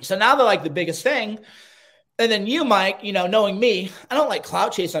 So now they're like the biggest thing. And then you, Mike, knowing me, I don't like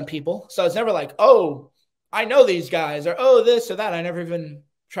clout chase on people. So it's never like, oh, I know these guys, or oh, this or that. I never even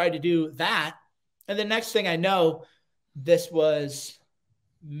tried to do that. And the next thing I know, this was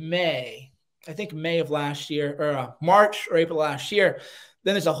May of last year, or March or April last year.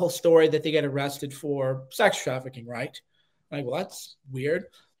 Then there's a whole story that they get arrested for sex trafficking, right? I'm like, well, that's weird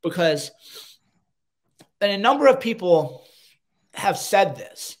because and a number of people have said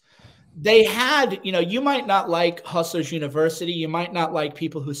this. They had, you might not like Hustlers University. You might not like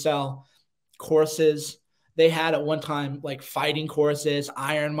people who sell courses. They had at one time like fighting courses,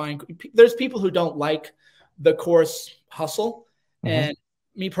 Iron Mind. There's people who don't like the course hustle. Mm-hmm. And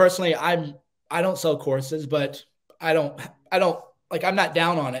me personally, I don't sell courses, but I don't like, I'm not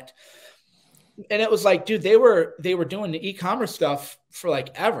down on it. And it was like, dude, they were doing the e-commerce stuff for like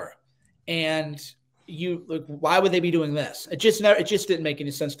ever. And why would they be doing this? It just didn't make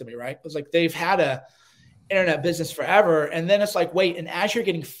any sense to me, right? It was like, they've had a internet business forever. And then it's like, wait, and as you're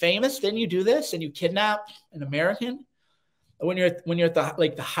getting famous, then you do this and you kidnap an American when you're at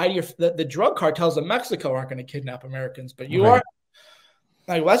the height of the drug cartels of Mexico aren't going to kidnap Americans, but you are.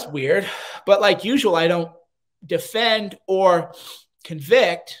 Like, well, that's weird. But like usual, I don't defend or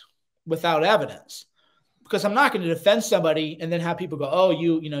convict without evidence, because I'm not going to defend somebody and then have people go, oh,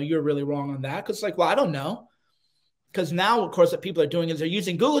 you're really wrong on that. Because like, well, I don't know. Because now, of course, what people are doing is they're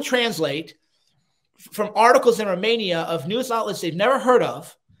using Google Translate from articles in Romania of news outlets they've never heard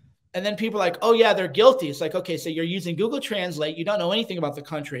of. And then people are like, oh, yeah, they're guilty. It's like, okay, so you're using Google Translate. You don't know anything about the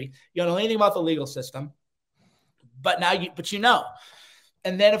country. You don't know anything about the legal system. But now you know.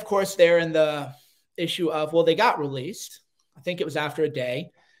 And then, of course, they're in the issue of, well, they got released. I think it was after a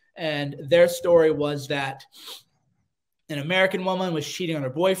day. And their story was that an American woman was cheating on her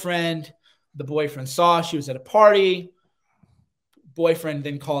boyfriend. The boyfriend saw she was at a party. Boyfriend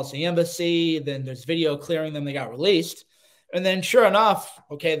then calls the embassy. Then there's video clearing them. They got released. And then sure enough,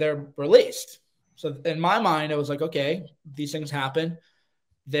 okay, they're released. So in my mind, it was like, okay, these things happen.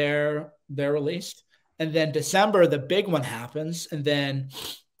 They're released. And then December, the big one happens. And then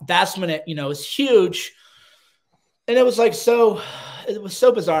that's when it, is huge. And it was like, it was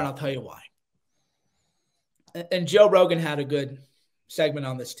so bizarre. And I'll tell you why. And Joe Rogan had a good segment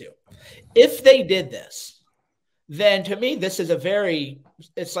on this too. If they did this, then to me, this is a very,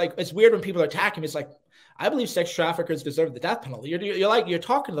 it's like, it's weird when people are attacking me. It's like, I believe sex traffickers deserve the death penalty. You're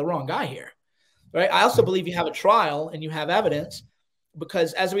talking to the wrong guy here, right? I also believe you have a trial and you have evidence,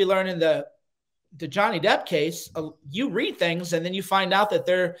 because as we learn in the Johnny Depp case, you read things and then you find out that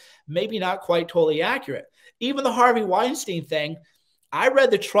they're maybe not quite totally accurate. Even the Harvey Weinstein thing, I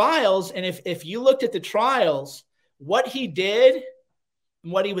read the trials, and if you looked at the trials, what he did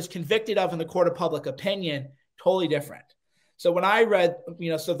and what he was convicted of in the court of public opinion, totally different. So when I read,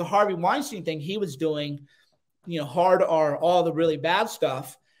 so the Harvey Weinstein thing, he was doing, hard R, all the really bad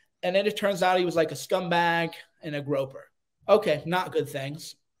stuff. And then it turns out he was like a scumbag and a groper. Okay, not good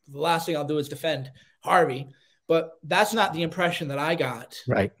things. The last thing I'll do is defend Harvey, but that's not the impression that I got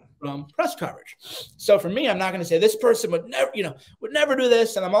from press coverage. So for me, I'm not going to say this person would never do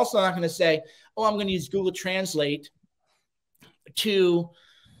this. And I'm also not going to say, oh, I'm going to use Google Translate to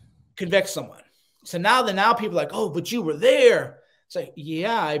convict someone. So now people are like, oh, but you were there. It's like,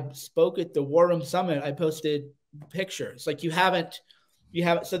 yeah, I spoke at the War Room Summit. I posted pictures. Like you haven't.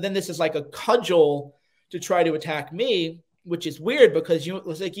 So then this is like a cudgel to try to attack me, which is weird because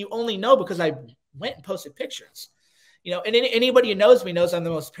you only know because I went and posted pictures. And anybody who knows me knows I'm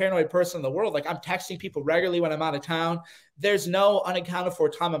the most paranoid person in the world. Like I'm texting people regularly when I'm out of town. There's no unaccounted for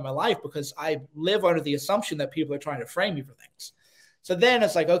time in my life because I live under the assumption that people are trying to frame me for things. So then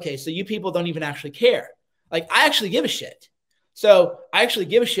it's like, okay, so you people don't even actually care. Like I actually give a shit. So I actually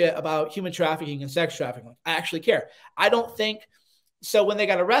give a shit about human trafficking and sex trafficking. I actually care. I don't think so. When they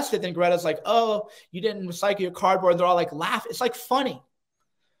got arrested, then Greta's like, oh, you didn't recycle your cardboard. And they're all like, laugh. It's like funny.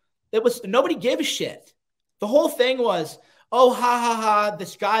 Nobody gave a shit. The whole thing was, oh, ha, ha, ha,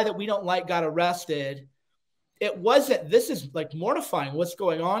 this guy that we don't like got arrested. It wasn't, this is like mortifying. What's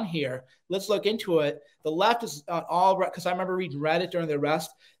going on here? Let's look into it. The left is all, because I remember reading Reddit during the arrest.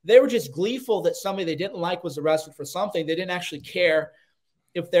 They were just gleeful that somebody they didn't like was arrested for something. They didn't actually care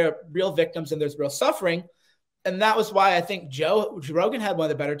if they're real victims and there's real suffering. And that was why I think Joe Rogan had one of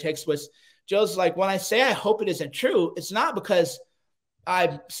the better takes was Joe's like, when I say I hope it isn't true, it's not because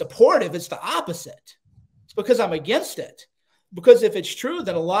I'm supportive. It's the opposite. It's because I'm against it. Because if it's true,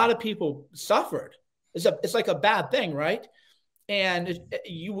 then a lot of people suffered. It's like a bad thing, right? And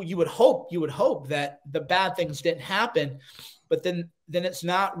you would hope that the bad things didn't happen, but then it's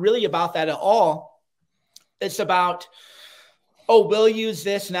not really about that at all. It's about, oh, we'll use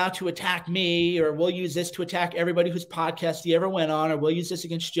this now to attack me, or we'll use this to attack everybody whose podcast he ever went on, or we'll use this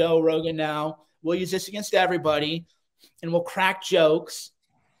against Joe Rogan now. We'll use this against everybody, and we'll crack jokes,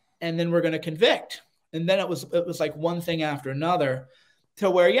 and then we're going to convict. And then it was like one thing after another, to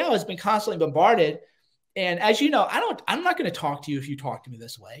where it's been constantly bombarded. And as you know, I'm not going to talk to you if you talk to me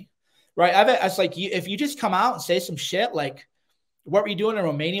this way, right? It's like if you just come out and say some shit like, what were you doing in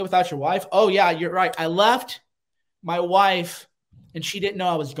Romania without your wife? Oh yeah, you're right. I left my wife and she didn't know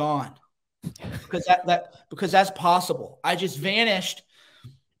I was gone, because that's possible. I just vanished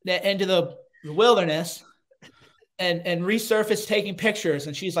into the wilderness and resurfaced taking pictures.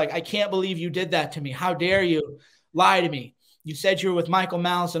 And she's like, I can't believe you did that to me. How dare you lie to me? You said you were with Michael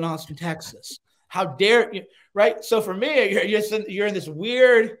Malice in Austin, Texas. How dare you, right? So for me, you're in this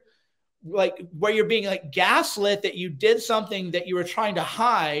weird, like where you're being like gaslit that you did something that you were trying to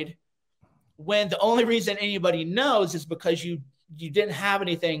hide, when the only reason anybody knows is because you didn't have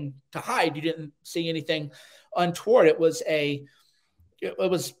anything to hide. You didn't see anything untoward. We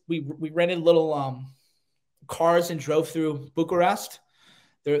rented little cars and drove through Bucharest.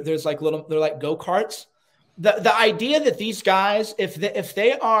 They're like go-karts. The idea that these guys, if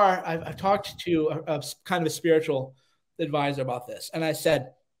they are, I've talked to a kind of a spiritual advisor about this, and I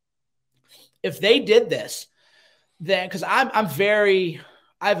said, if they did this, then because I have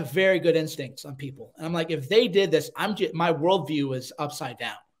very good instincts on people, and I'm like, if they did this, my worldview is upside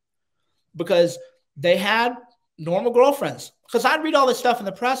down, because they had normal girlfriends. Because I'd read all this stuff in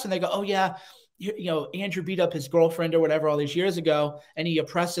the press, and they go, oh yeah, Andrew beat up his girlfriend or whatever all these years ago, and he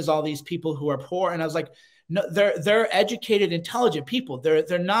oppresses all these people who are poor. And I was like, no, they're educated, intelligent people.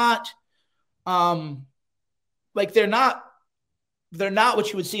 They're not they're not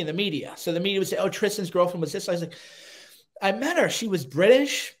what you would see in the media. So the media would say, oh, Tristan's girlfriend was this. I was like, I met her. She was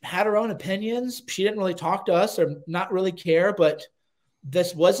British, had her own opinions. She didn't really talk to us or not really care, but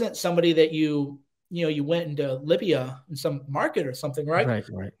this wasn't somebody that you went into Libya in some market or something, right?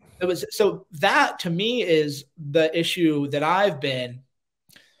 Right. It was, so that to me is the issue that I've been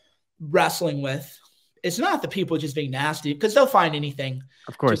wrestling with. It's not the people just being nasty, because they'll find anything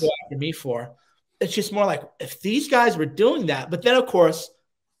of course to go after me for. It's just more like if these guys were doing that. But then of course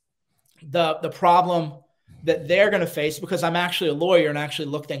the problem that they're going to face, because I'm actually a lawyer and actually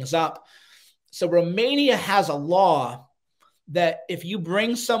look things up. So Romania has a law that if you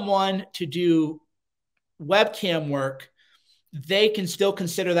bring someone to do webcam work, they can still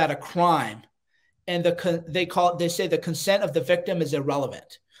consider that a crime. And they say the consent of the victim is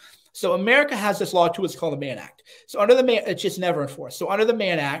irrelevant. So America has this law too. It's called the Mann Act. So under the Mann, it's just never enforced. So under the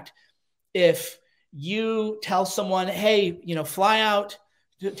Mann Act, if you tell someone, hey, fly out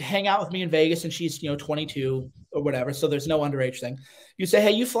to hang out with me in Vegas, and she's, 22 or whatever, so there's no underage thing. You say,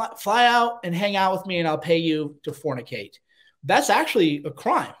 hey, you fly out and hang out with me, and I'll pay you to fornicate. That's actually a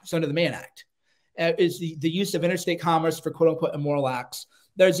crime. It's under the Mann Act. Is the use of interstate commerce for quote unquote immoral acts.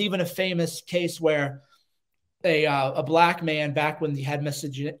 There's even a famous case where a black man, back when he had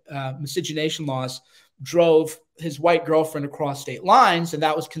miscegenation laws, drove his white girlfriend across state lines, and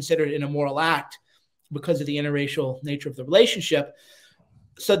that was considered an immoral act because of the interracial nature of the relationship.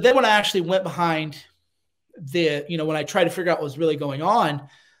 So then when I actually went behind when I tried to figure out what was really going on,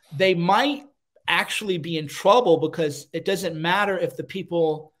 they might actually be in trouble, because it doesn't matter if the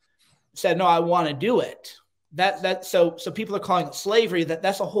people said, no, I want to do it. So people are calling it slavery.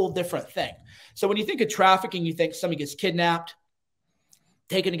 That's a whole different thing. So when you think of trafficking, you think somebody gets kidnapped,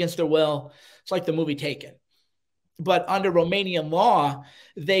 taken against their will. It's like the movie Taken. But under Romanian law,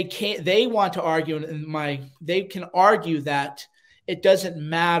 they want to argue, they can argue that it doesn't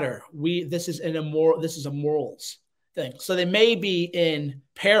matter. This is a morals thing. So they may be in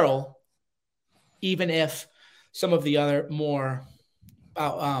peril, even if some of the other more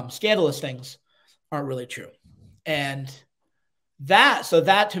scandalous things aren't really true. And that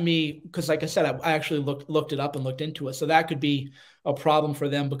to me, because like I said, I actually looked it up and looked into it. So that could be a problem for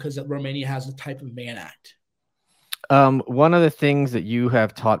them, because Romania has a type of Mann Act. One of the things that you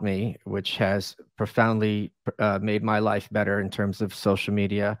have taught me, which has profoundly made my life better in terms of social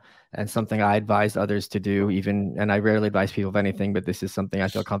media, and something I advise others to do, and I rarely advise people of anything, but this is something I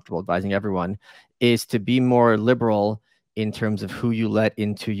feel comfortable advising everyone, is to be more liberal in terms of who you let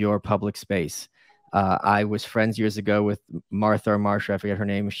into your public space. I was friends years ago with Martha or Marsha, I forget her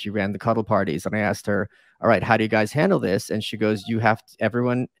name. She ran the cuddle parties, and I asked her, all right, how do you guys handle this? And she goes,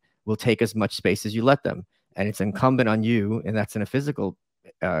 everyone will take as much space as you let them. And it's incumbent on you, and that's in a physical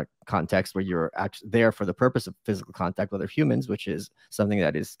context where you're actually there for the purpose of physical contact with other humans, which is something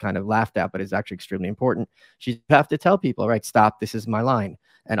that is kind of laughed at, but is actually extremely important. You have to tell people, all right, stop, this is my line.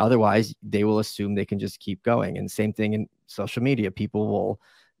 And otherwise, they will assume they can just keep going. And same thing in social media. People will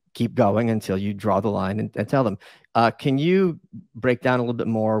keep going until you draw the line and tell them. Can you break down a little bit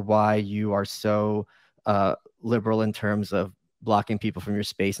more why you are so liberal in terms of blocking people from your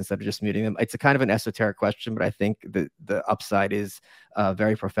space instead of just muting them? It's a kind of an esoteric question, but I think the upside is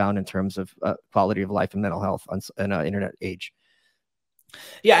very profound in terms of quality of life and mental health in an internet age.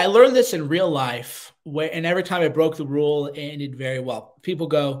 Yeah, I learned this in real life, and every time I broke the rule, it ended very well. People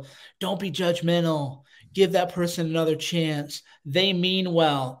go, don't be judgmental. Give that person another chance. They mean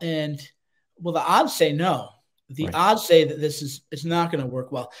well. And well, the odds say no. The odds say that it's not going to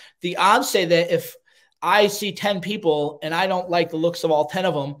work well. The odds say that if I see 10 people and I don't like the looks of all 10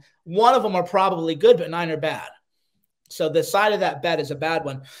 of them, one of them are probably good, but 9 are bad. So the side of that bet is a bad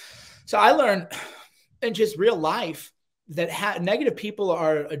one. So I learned in just real life that negative people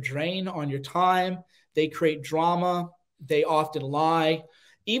are a drain on your time. They create drama. They often lie.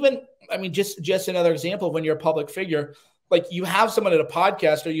 Just another example, when you're a public figure, like you have someone at a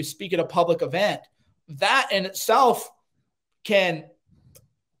podcast or you speak at a public event, that in itself can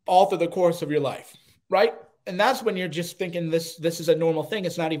alter the course of your life, right? And that's when you're just thinking this is a normal thing.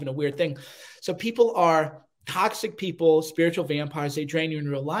 It's not even a weird thing. So people are toxic people, spiritual vampires. They drain you in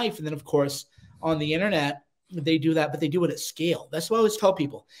real life. And then, of course, on the internet, they do that, but they do it at scale. That's what I always tell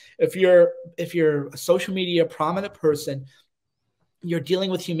people. If you're a social media prominent person, you're dealing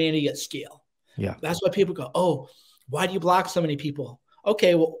with humanity at scale. Yeah. That's why people go, oh, why do you block so many people?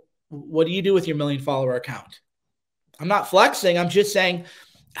 Okay, well, what do you do with your 1 million follower account? I'm not flexing. I'm just saying,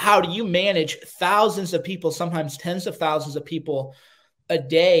 how do you manage thousands of people, sometimes tens of thousands of people a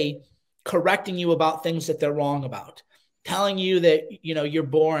day, correcting you about things that they're wrong about, telling you that, you're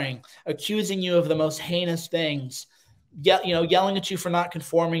boring, accusing you of the most heinous things, yelling at you for not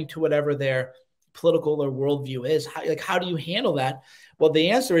conforming to whatever their political or worldview is. How do you handle that? Well, the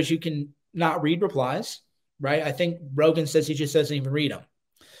answer is you can not read replies, right? I think Rogan says he just doesn't even read them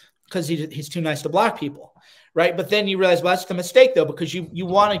because he's too nice to block people, right? But then you realize, well, that's the mistake though, because you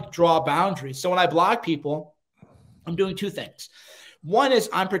want to draw boundaries. So when I block people, I'm doing 2 things. One is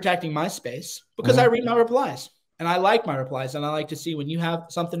I'm protecting my space because I read my replies and I like my replies, and I like to see when you have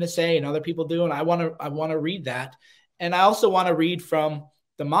something to say and other people do, and I want to read that. And I also want to read from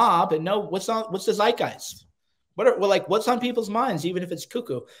the mob and know what's the zeitgeist. what's on people's minds, even if it's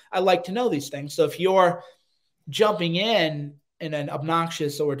cuckoo. I like to know these things. So if you're jumping in an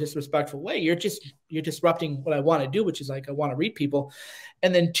obnoxious or disrespectful way, you're disrupting what I want to do, which is like, I want to read people.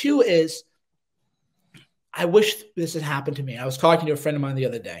 And then 2 is, I wish this had happened to me. I was talking to a friend of mine the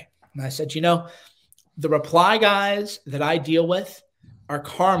other day, and I said, the reply guys that I deal with are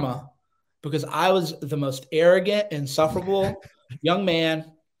karma, because I was the most arrogant, insufferable young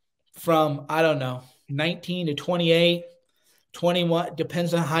man from, I don't know, 19 to 28, 21,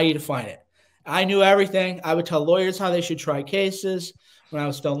 depends on how you define it. I knew everything. I would tell lawyers how they should try cases. When I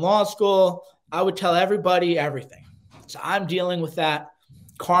was still in law school, I would tell everybody everything. So I'm dealing with that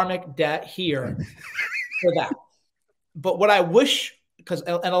karmic debt here for that. But what I wish, and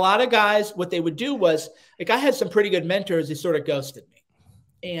a lot of guys, what they would do was, like, I had some pretty good mentors who sort of ghosted me.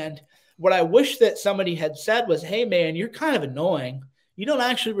 And what I wish that somebody had said was, hey, man, you're kind of annoying. You don't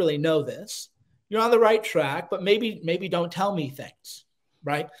actually really know this. You're on the right track, but maybe don't tell me things,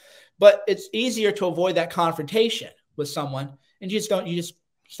 right? But it's easier to avoid that confrontation with someone, and you just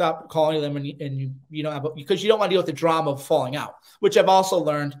stop calling them, and you don't have, because you don't want to deal with the drama of falling out, which I've also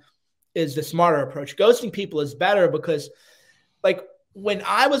learned is the smarter approach. Ghosting people is better, because, like, when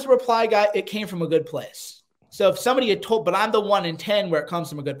I was a reply guy, it came from a good place. So if somebody had told, but I'm the 1 in 10 where it comes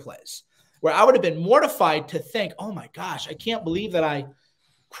from a good place, where I would have been mortified to think, oh my gosh, I can't believe that I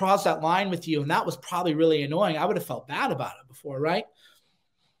crossed that line with you, and that was probably really annoying. I would have felt bad about it before, right?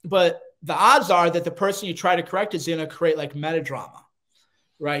 But the odds are that the person you try to correct is going to create like metadrama,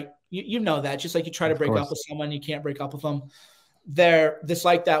 right? You know that. Just like you try to break up with someone, you can't break up with them. They're just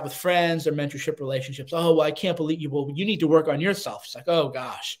like that with friends or mentorship relationships. Oh, well, I can't believe you. Well, you need to work on yourself. It's like, oh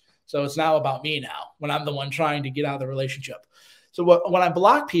gosh. So it's now about me now, when I'm the one trying to get out of the relationship. So when I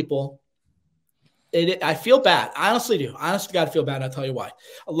block people, I feel bad. I honestly do. Honest to God, I feel bad. I'll tell you why.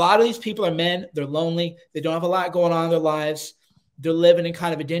 A lot of these people are men. They're lonely. They don't have a lot going on in their lives. They're living in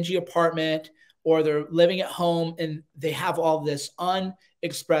kind of a dingy apartment, or they're living at home, and they have all this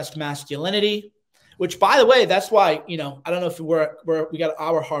unexpressed masculinity, which, by the way, that's why, I don't know if we got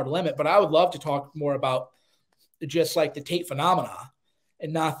our hard limit, but I would love to talk more about just like the Tate phenomena,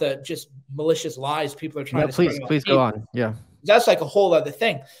 and not the just malicious lies people are trying to spread. Please go on. Yeah. That's like a whole other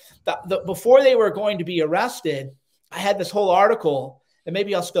thing. Before they were going to be arrested, I had this whole article, and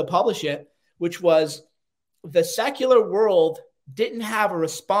maybe I'll still publish it, which was the secular world didn't have a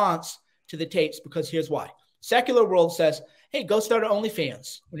response to the Tates, because here's why. Secular world says, hey, go start an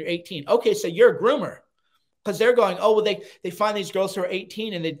OnlyFans when you're 18. Okay, so you're a groomer, because they're going, oh, well, they find these girls who are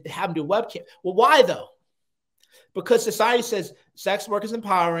 18 and they have them do webcam. Well, why though? Because society says sex work is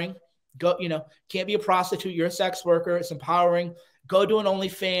empowering. Go, can't be a prostitute. You're a sex worker. It's empowering. Go do an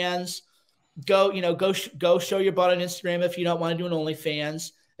OnlyFans. Go show your butt on Instagram if you don't want to do an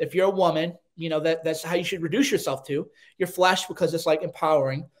OnlyFans. If you're a woman, that's how you should reduce yourself to your flesh, because it's like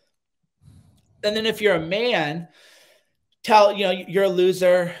empowering. And then if you're a man, you're a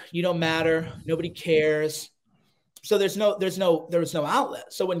loser. You don't matter. Nobody cares. So there's no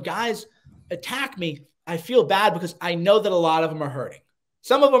outlet. So when guys attack me, I feel bad, because I know that a lot of them are hurting.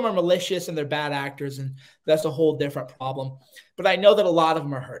 Some of them are malicious and they're bad actors, and that's a whole different problem. But I know that a lot of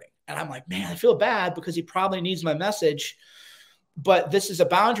them are hurting. And I'm like, man, I feel bad, because he probably needs my message. But this is a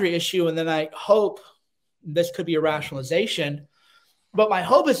boundary issue. And then I hope this could be a rationalization. But my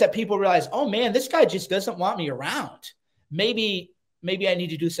hope is that people realize, oh man, this guy just doesn't want me around. Maybe I need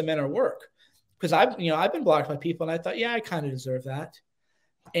to do some inner work, because I've been blocked by people, and I thought, yeah, I kind of deserve that.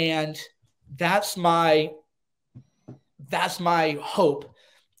 And that's my hope,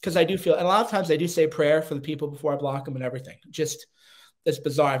 because I do feel, and a lot of times I do say prayer for the people before I block them and everything. Just, it's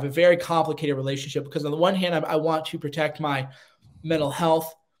bizarre. I have a very complicated relationship, because on the one hand, I want to protect my mental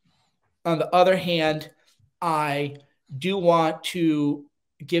health. On the other hand, I do want to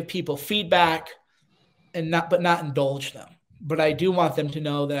give people feedback but not indulge them. But I do want them to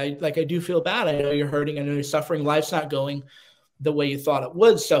know that I do feel bad. I know you're hurting. I know you're suffering. Life's not going the way you thought it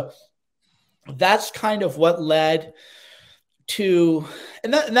would. So that's kind of what led to,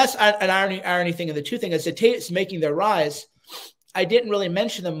 and that's an irony thing. And the two things is the Tate's making their rise. I didn't really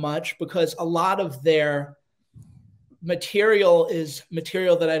mention them much, because a lot of their material is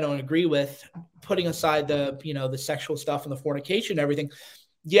material that I don't agree with, putting aside the sexual stuff and the fornication and everything.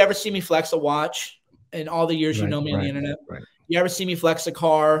 You ever see me flex a watch in all the years you know me on the internet? Right. You ever see me flex a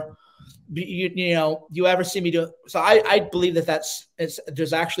car? You ever see me do? So I believe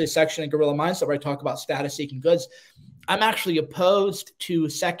there's actually a section in Guerrilla Mindset where I talk about status seeking goods. I'm actually opposed to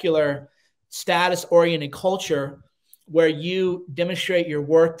secular status oriented culture where you demonstrate your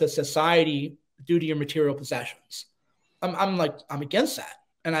worth to society due to your material possessions. I'm against that.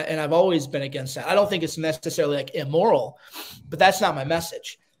 And I've always been against that. I don't think it's necessarily like immoral, but that's not my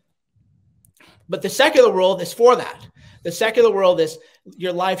message. But the secular world is for that. The secular world is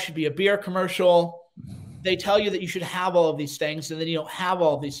your life should be a beer commercial. They tell you that you should have all of these things, and then you don't have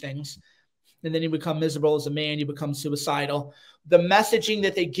all of these things. And then you become miserable as a man. You become suicidal. The messaging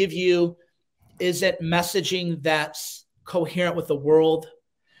that they give you isn't messaging that's coherent with the world,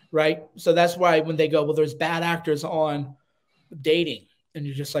 right? So that's why when they go, well, there's bad actors on dating. And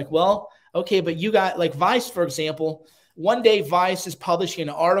you're just like, well, okay, but you got like Vice, for example. One day Vice is publishing an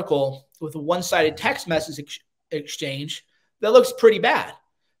article with a one-sided text message exchange that looks pretty bad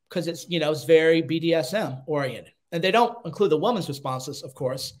because it's, you know, it's very BDSM oriented. And they don't include the woman's responses, of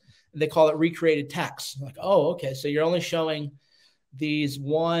course. And they call it recreated text. Like, oh, okay, so you're only showing these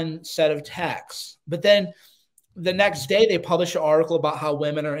one set of texts. But then the next day they publish an article about how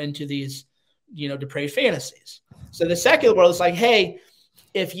women are into these, you know, depraved fantasies. So the secular world is like, hey,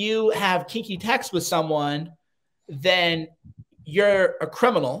 if you have kinky text with someone, then you're a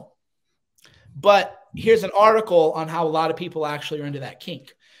criminal. But here's an article on how a lot of people actually are into that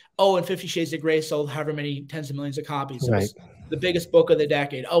kink. Oh, and 50 Shades of Grey sold however many tens of millions of copies. It was the biggest book of the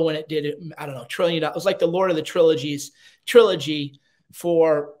decade. Oh, and it did it, I don't know, $1 trillion. It was like the Lord of the trilogy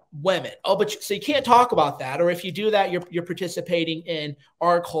for women. Oh, but so you can't talk about that. Or if you do that, you're participating in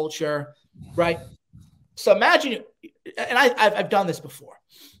our culture, right? So imagine, and I've done this before.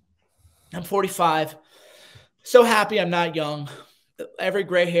 I'm 45. So happy I'm not young. Every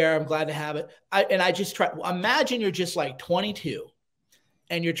gray hair, I'm glad to have it. I just try. Imagine you're just like 22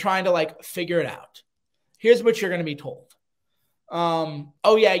 and you're trying to like figure it out. Here's what you're going to be told.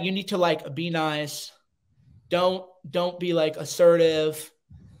 Oh yeah, you need to like be nice. Don't be like assertive.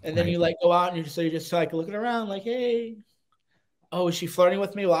 And then you like go out and you're just like looking around like, hey, oh, is she flirting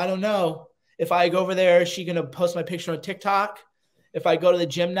with me? Well, I don't know. If I go over there, is she going to post my picture on TikTok? If I go to the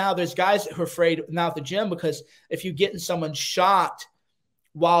gym now, there's guys who are afraid now at the gym because if you get in someone's shot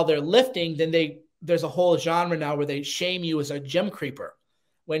while they're lifting, then there's a whole genre now where they shame you as a gym creeper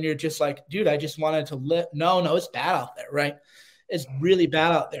when you're just like, dude, I just wanted to lift. No, it's bad out there, right? It's really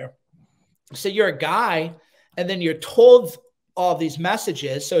bad out there. So you're a guy and then you're told all these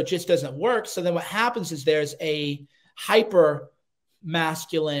messages, so it just doesn't work. So then what happens is there's a hyper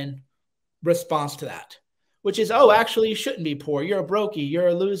masculine response to that, which is, oh, actually, you shouldn't be poor. You're a brokey. You're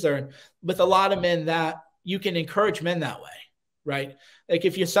a loser. And with a lot of men, that you can encourage men that way, right? Like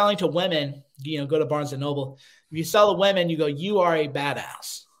if you're selling to women, you know, go to Barnes & Noble. If you sell to women, you go, you are a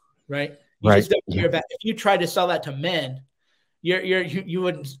badass, right? Just don't, you're bad. If you try to sell that to men, you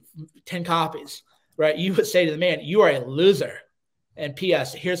wouldn't 10 copies, right? You would say to the man, you are a loser. And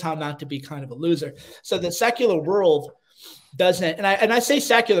P.S., here's how not to be kind of a loser. So the secular world doesn't, and I say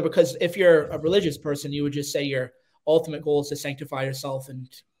secular because if you're a religious person, you would just say your ultimate goal is to sanctify yourself. And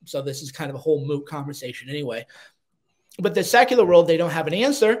so this is kind of a whole moot conversation anyway. But the secular world, they don't have an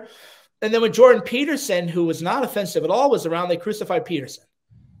answer. And then when Jordan Peterson, who was not offensive at all, was around, they crucified Peterson.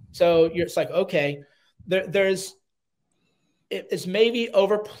 So it's like, okay, it's maybe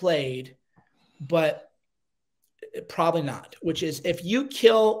overplayed, but probably not, which is if you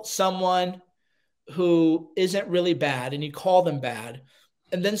kill someone who isn't really bad and you call them bad,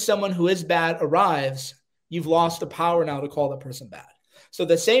 and then someone who is bad arrives, you've lost the power now to call that person bad. So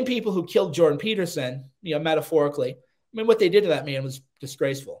the same people who killed Jordan Peterson, you know, metaphorically, I mean, what they did to that man was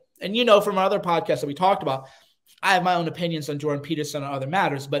disgraceful. And, you know, from our other podcasts that we talked about, I have my own opinions on Jordan Peterson and other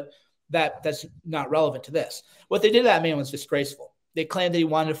matters, but that's not relevant to this. What they did to that man was disgraceful. They claimed that he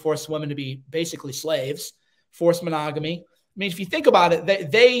wanted to force women to be basically slaves, forced monogamy. I mean, if you think about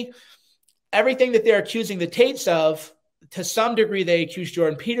it, everything that they're accusing the Tates of, to some degree, they accused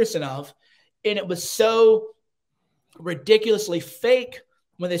Jordan Peterson of, and it was so ridiculously fake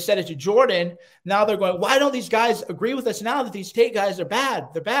when they said it to Jordan. Now they're going, why don't these guys agree with us now that these Tate guys are bad?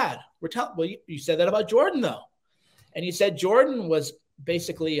 They're bad. Well, you said that about Jordan, though. And you said Jordan was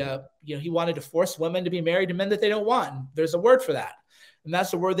basically, he wanted to force women to be married to men that they don't want. And there's a word for that. And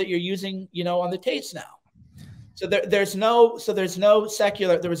that's the word that you're using, on the Tates now. So there was no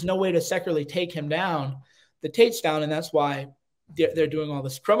way to secularly take him down, the Tates down. And that's why they're doing all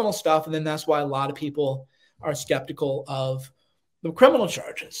this criminal stuff. And then that's why a lot of people are skeptical of the criminal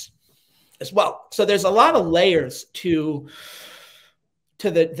charges as well. So there's a lot of layers to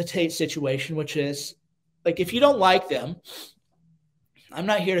the Tate situation, which is like, if you don't like them, I'm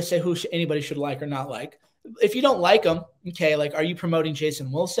not here to say who anybody should like or not like. If you don't like them, okay, like, are you promoting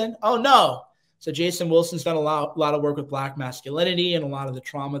Jason Wilson? Oh, no. So Jason Wilson's done a lot of work with Black masculinity and a lot of the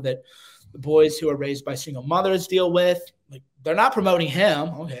trauma that the boys who are raised by single mothers deal with. Like, they're not promoting him.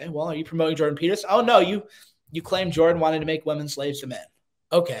 Okay, well, are you promoting Jordan Peterson? Oh, no, you claim Jordan wanted to make women slaves to men.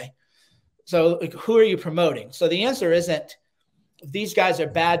 Okay. So like, who are you promoting? So the answer isn't these guys are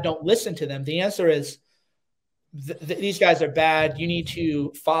bad, don't listen to them. The answer is these guys are bad. You need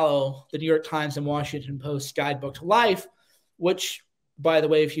to follow the New York Times and Washington Post guidebook to life, which, by the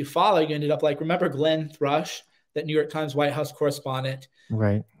way, if you follow, you ended up like, remember Glenn Thrush, that New York Times White House correspondent?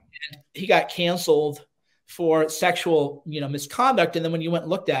 Right. And he got canceled for sexual, misconduct. And then when you went and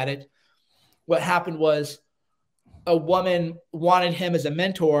looked at it, what happened was a woman wanted him as a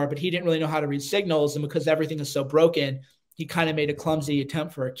mentor, but he didn't really know how to read signals. And because everything is so broken, he kind of made a clumsy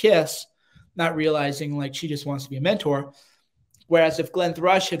attempt for a kiss, not realizing like she just wants to be a mentor. Whereas if Glenn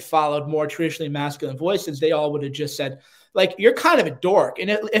Thrush had followed more traditionally masculine voices, they all would have just said, like, you're kind of a dork. And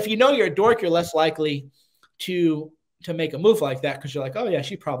if you know you're a dork, you're less likely to make a move like that, because you're like, oh yeah,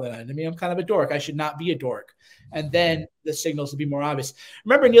 she probably lied to me. I'm kind of a dork. I should not be a dork. And then the signals would be more obvious.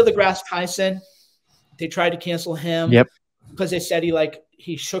 Remember Neil deGrasse Tyson? They tried to cancel him because they said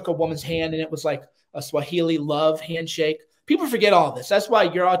he shook a woman's hand and it was like a Swahili love handshake. People forget all this. That's why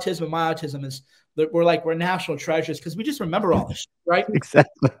your autism and my autism is we're national treasures, because we just remember all this shit, right?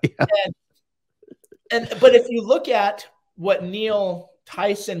 Exactly. Yeah. But if you look at what Neil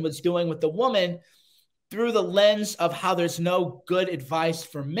Tyson was doing with the woman through the lens of how there's no good advice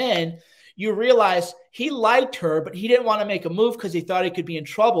for men, you realize he liked her, but he didn't want to make a move because he thought he could be in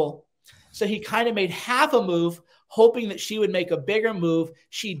trouble. So he kind of made half a move, hoping that she would make a bigger move.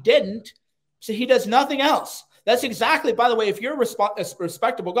 She didn't. So he does nothing else. That's exactly, by the way, if you're a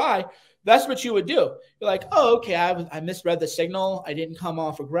respectable guy, that's what you would do. You're like, oh, okay, I misread the signal. I didn't come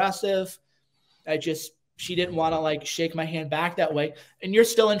off aggressive. She didn't want to like shake my hand back that way. And you're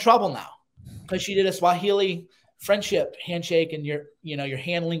still in trouble now because she did a Swahili friendship handshake and your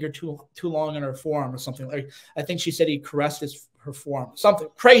hand lingered too long in her forearm or something. Like, I think she said he caressed her forearm, something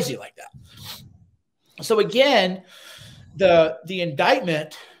crazy like that. So again, the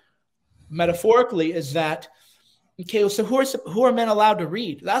indictment metaphorically is that, okay, so who are men allowed to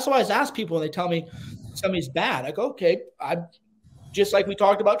read? That's why I ask people when they tell me somebody's bad. I go, okay, I just like we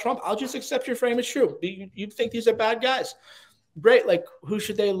talked about Trump, I'll just accept your frame as true. You think these are bad guys. Great. Like, who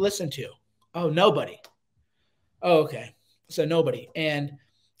should they listen to? Oh, nobody. Oh, okay. So nobody. And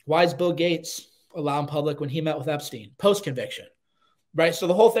why is Bill Gates allowed in public when he met with Epstein? Post-conviction, right? So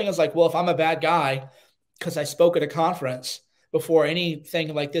the whole thing is like, well, if I'm a bad guy because I spoke at a conference before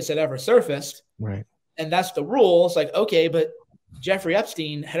anything like this had ever surfaced, right? And that's the rule. It's like, okay, but Jeffrey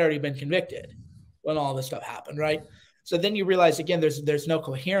Epstein had already been convicted when all this stuff happened, right? So then you realize, again, there's no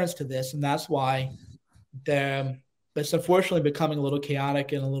coherence to this, and that's why it's unfortunately becoming a little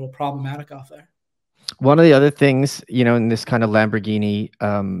chaotic and a little problematic out there. One of the other things, in this kind of Lamborghini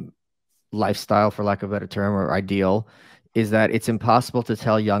lifestyle, for lack of a better term, or ideal, is that it's impossible to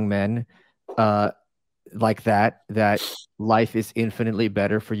tell young men like that life is infinitely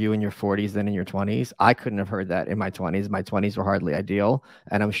better for you in your 40s than in your 20s. I couldn't have heard that in my 20s. My 20s were hardly ideal.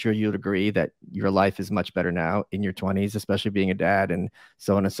 And I'm sure you'd agree that your life is much better now in your 20s, especially being a dad and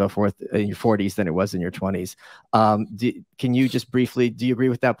so on and so forth in your 40s than it was in your 20s. Can you just briefly, do you agree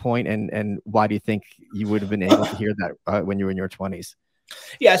with that point? And why do you think you would have been able to hear that when you were in your 20s?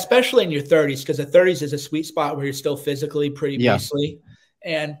 Yeah, especially in your 30s, because the 30s is a sweet spot where you're still physically pretty beastly.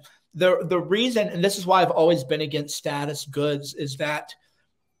 And the reason, and this is why I've always been against status goods, is that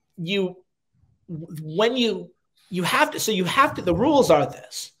the rules are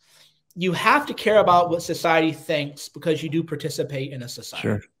this: you have to care about what society thinks because you do participate in a society.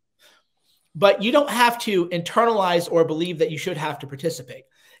 Sure. But you don't have to internalize or believe that you should have to participate.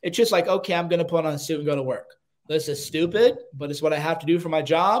 It's just like, okay, I'm going to put on a suit and go to work. This is stupid, but it's what I have to do for my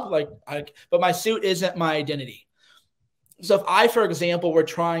job. But my suit isn't my identity. So if I, for example, were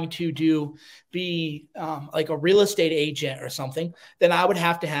trying to be like a real estate agent or something, then I would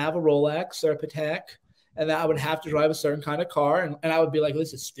have to have a Rolex or a Patek, and then I would have to drive a certain kind of car. And I would be like,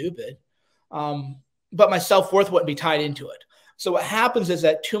 this is stupid. But my self-worth wouldn't be tied into it. So what happens is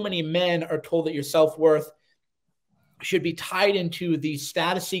that too many men are told that your self-worth should be tied into these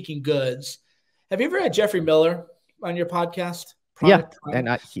status-seeking goods. Have you ever had Jeffrey Miller on your podcast? Yeah. And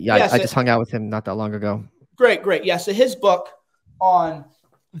I just hung out with him not that long ago. Great. Yeah. So his book on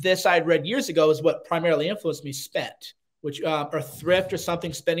this I'd read years ago is what primarily influenced me, Spent, which or Thrift or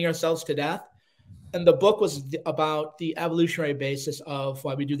something, spending ourselves to death. And the book was about the evolutionary basis of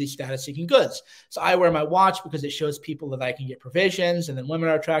why we do these status-seeking goods. So I wear my watch because it shows people that I can get provisions, and then women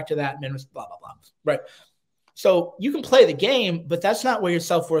are attracted to that, men, blah, blah, blah. Right. So you can play the game, but that's not where your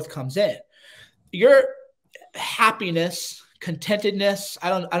self-worth comes in. Your happiness, contentedness,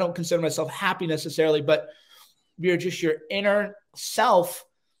 I don't consider myself happy necessarily, but your inner self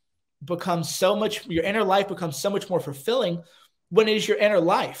becomes your inner life becomes so much more fulfilling when it is your inner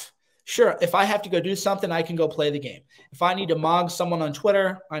life. Sure, if I have to go do something, I can go play the game. If I need to mog someone on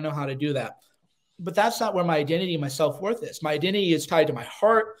Twitter, I know how to do that. But that's not where my identity and my self-worth is. My identity is tied to my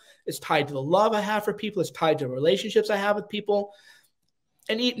heart. It's tied to the love I have for people. It's tied to relationships I have with people.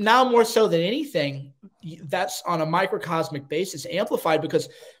 And now more so than anything, that's on a microcosmic basis amplified because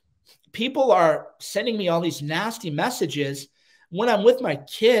people are sending me all these nasty messages when I'm with my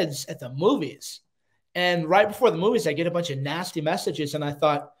kids at the movies. And right before the movies, I get a bunch of nasty messages. And I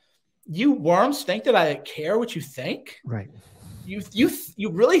thought, you worms think that I care what you think? Right. You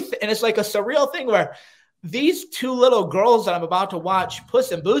really, and it's like a surreal thing where these two little girls that I'm about to watch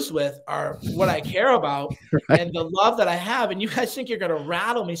Puss in Boots with are what I care about right. and the love that I have. And you guys think you're going to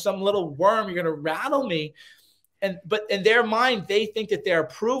rattle me, some little worm, you're going to rattle me. But in their mind, they think that their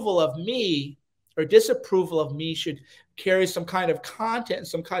approval of me or disapproval of me should carry some kind of content,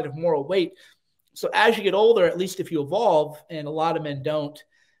 some kind of moral weight. So as you get older, at least if you evolve, and a lot of men don't,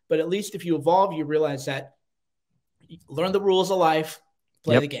 but at least if you evolve, you realize that you learn the rules of life,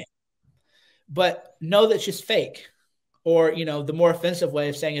 play the game. But know that it's just fake. Or, the more offensive way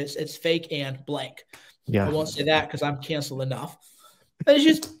of saying it is it's fake and blank. Yeah. I won't say that because I'm canceled enough. But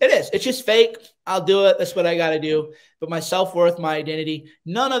it's just fake. I'll do it. That's what I got to do. But my self-worth, my identity,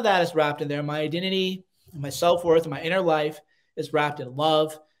 none of that is wrapped in there. My identity, my self-worth, my inner life is wrapped in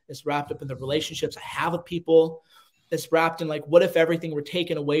love. It's wrapped up in the relationships I have with people. It's wrapped in like, what if everything were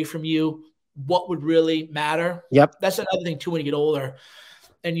taken away from you? What would really matter? Yep. That's another thing too when you get older.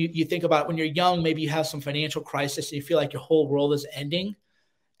 And you think about it, when you're young, maybe you have some financial crisis and you feel like your whole world is ending.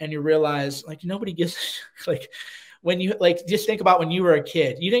 And you realize like nobody gives like when you just think about when you were a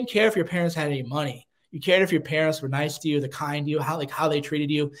kid, you didn't care if your parents had any money. You cared if your parents were nice to you, they're kind to you, how they treated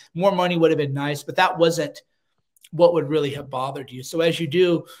you. More money would have been nice, but that wasn't what would really have bothered you. So as you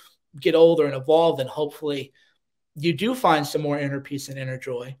do get older and evolve, then hopefully you do find some more inner peace and inner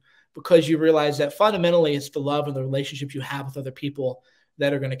joy because you realize that fundamentally it's the love and the relationships you have with other people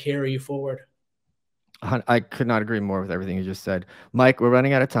that are going to carry you forward. I could not agree more with everything you just said. Mike, we're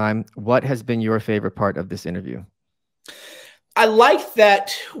running out of time. What has been your favorite part of this interview? I like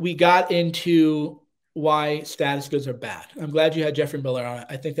that we got into why status goods are bad. I'm glad you had Jeffrey Miller on it.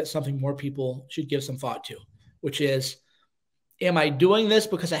 I think that's something more people should give some thought to, which is, am I doing this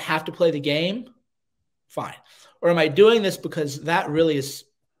because I have to play the game? Fine. Or am I doing this because that really is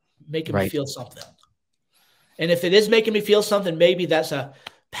making me feel something? And if it is making me feel something, maybe that's a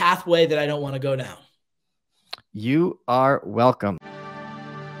pathway that I don't want to go down. You are welcome.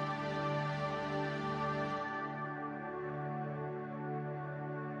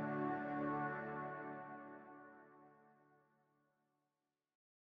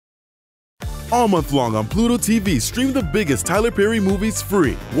 All month long on Pluto TV, stream the biggest Tyler Perry movies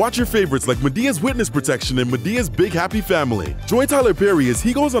free. Watch your favorites like Medea's Witness Protection and Medea's Big Happy Family. Join Tyler Perry as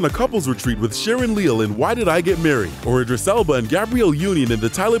he goes on a couples retreat with Sharon Leal in Why Did I Get Married? Or Idris Elba and Gabrielle Union in the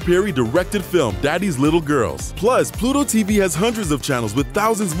Tyler Perry directed film Daddy's Little Girls. Plus, Pluto TV has hundreds of channels with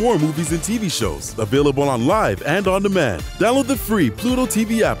thousands more movies and TV shows, available on live and on demand. Download the free Pluto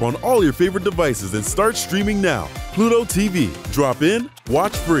TV app on all your favorite devices and start streaming now. Pluto TV. Drop in,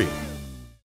 watch free.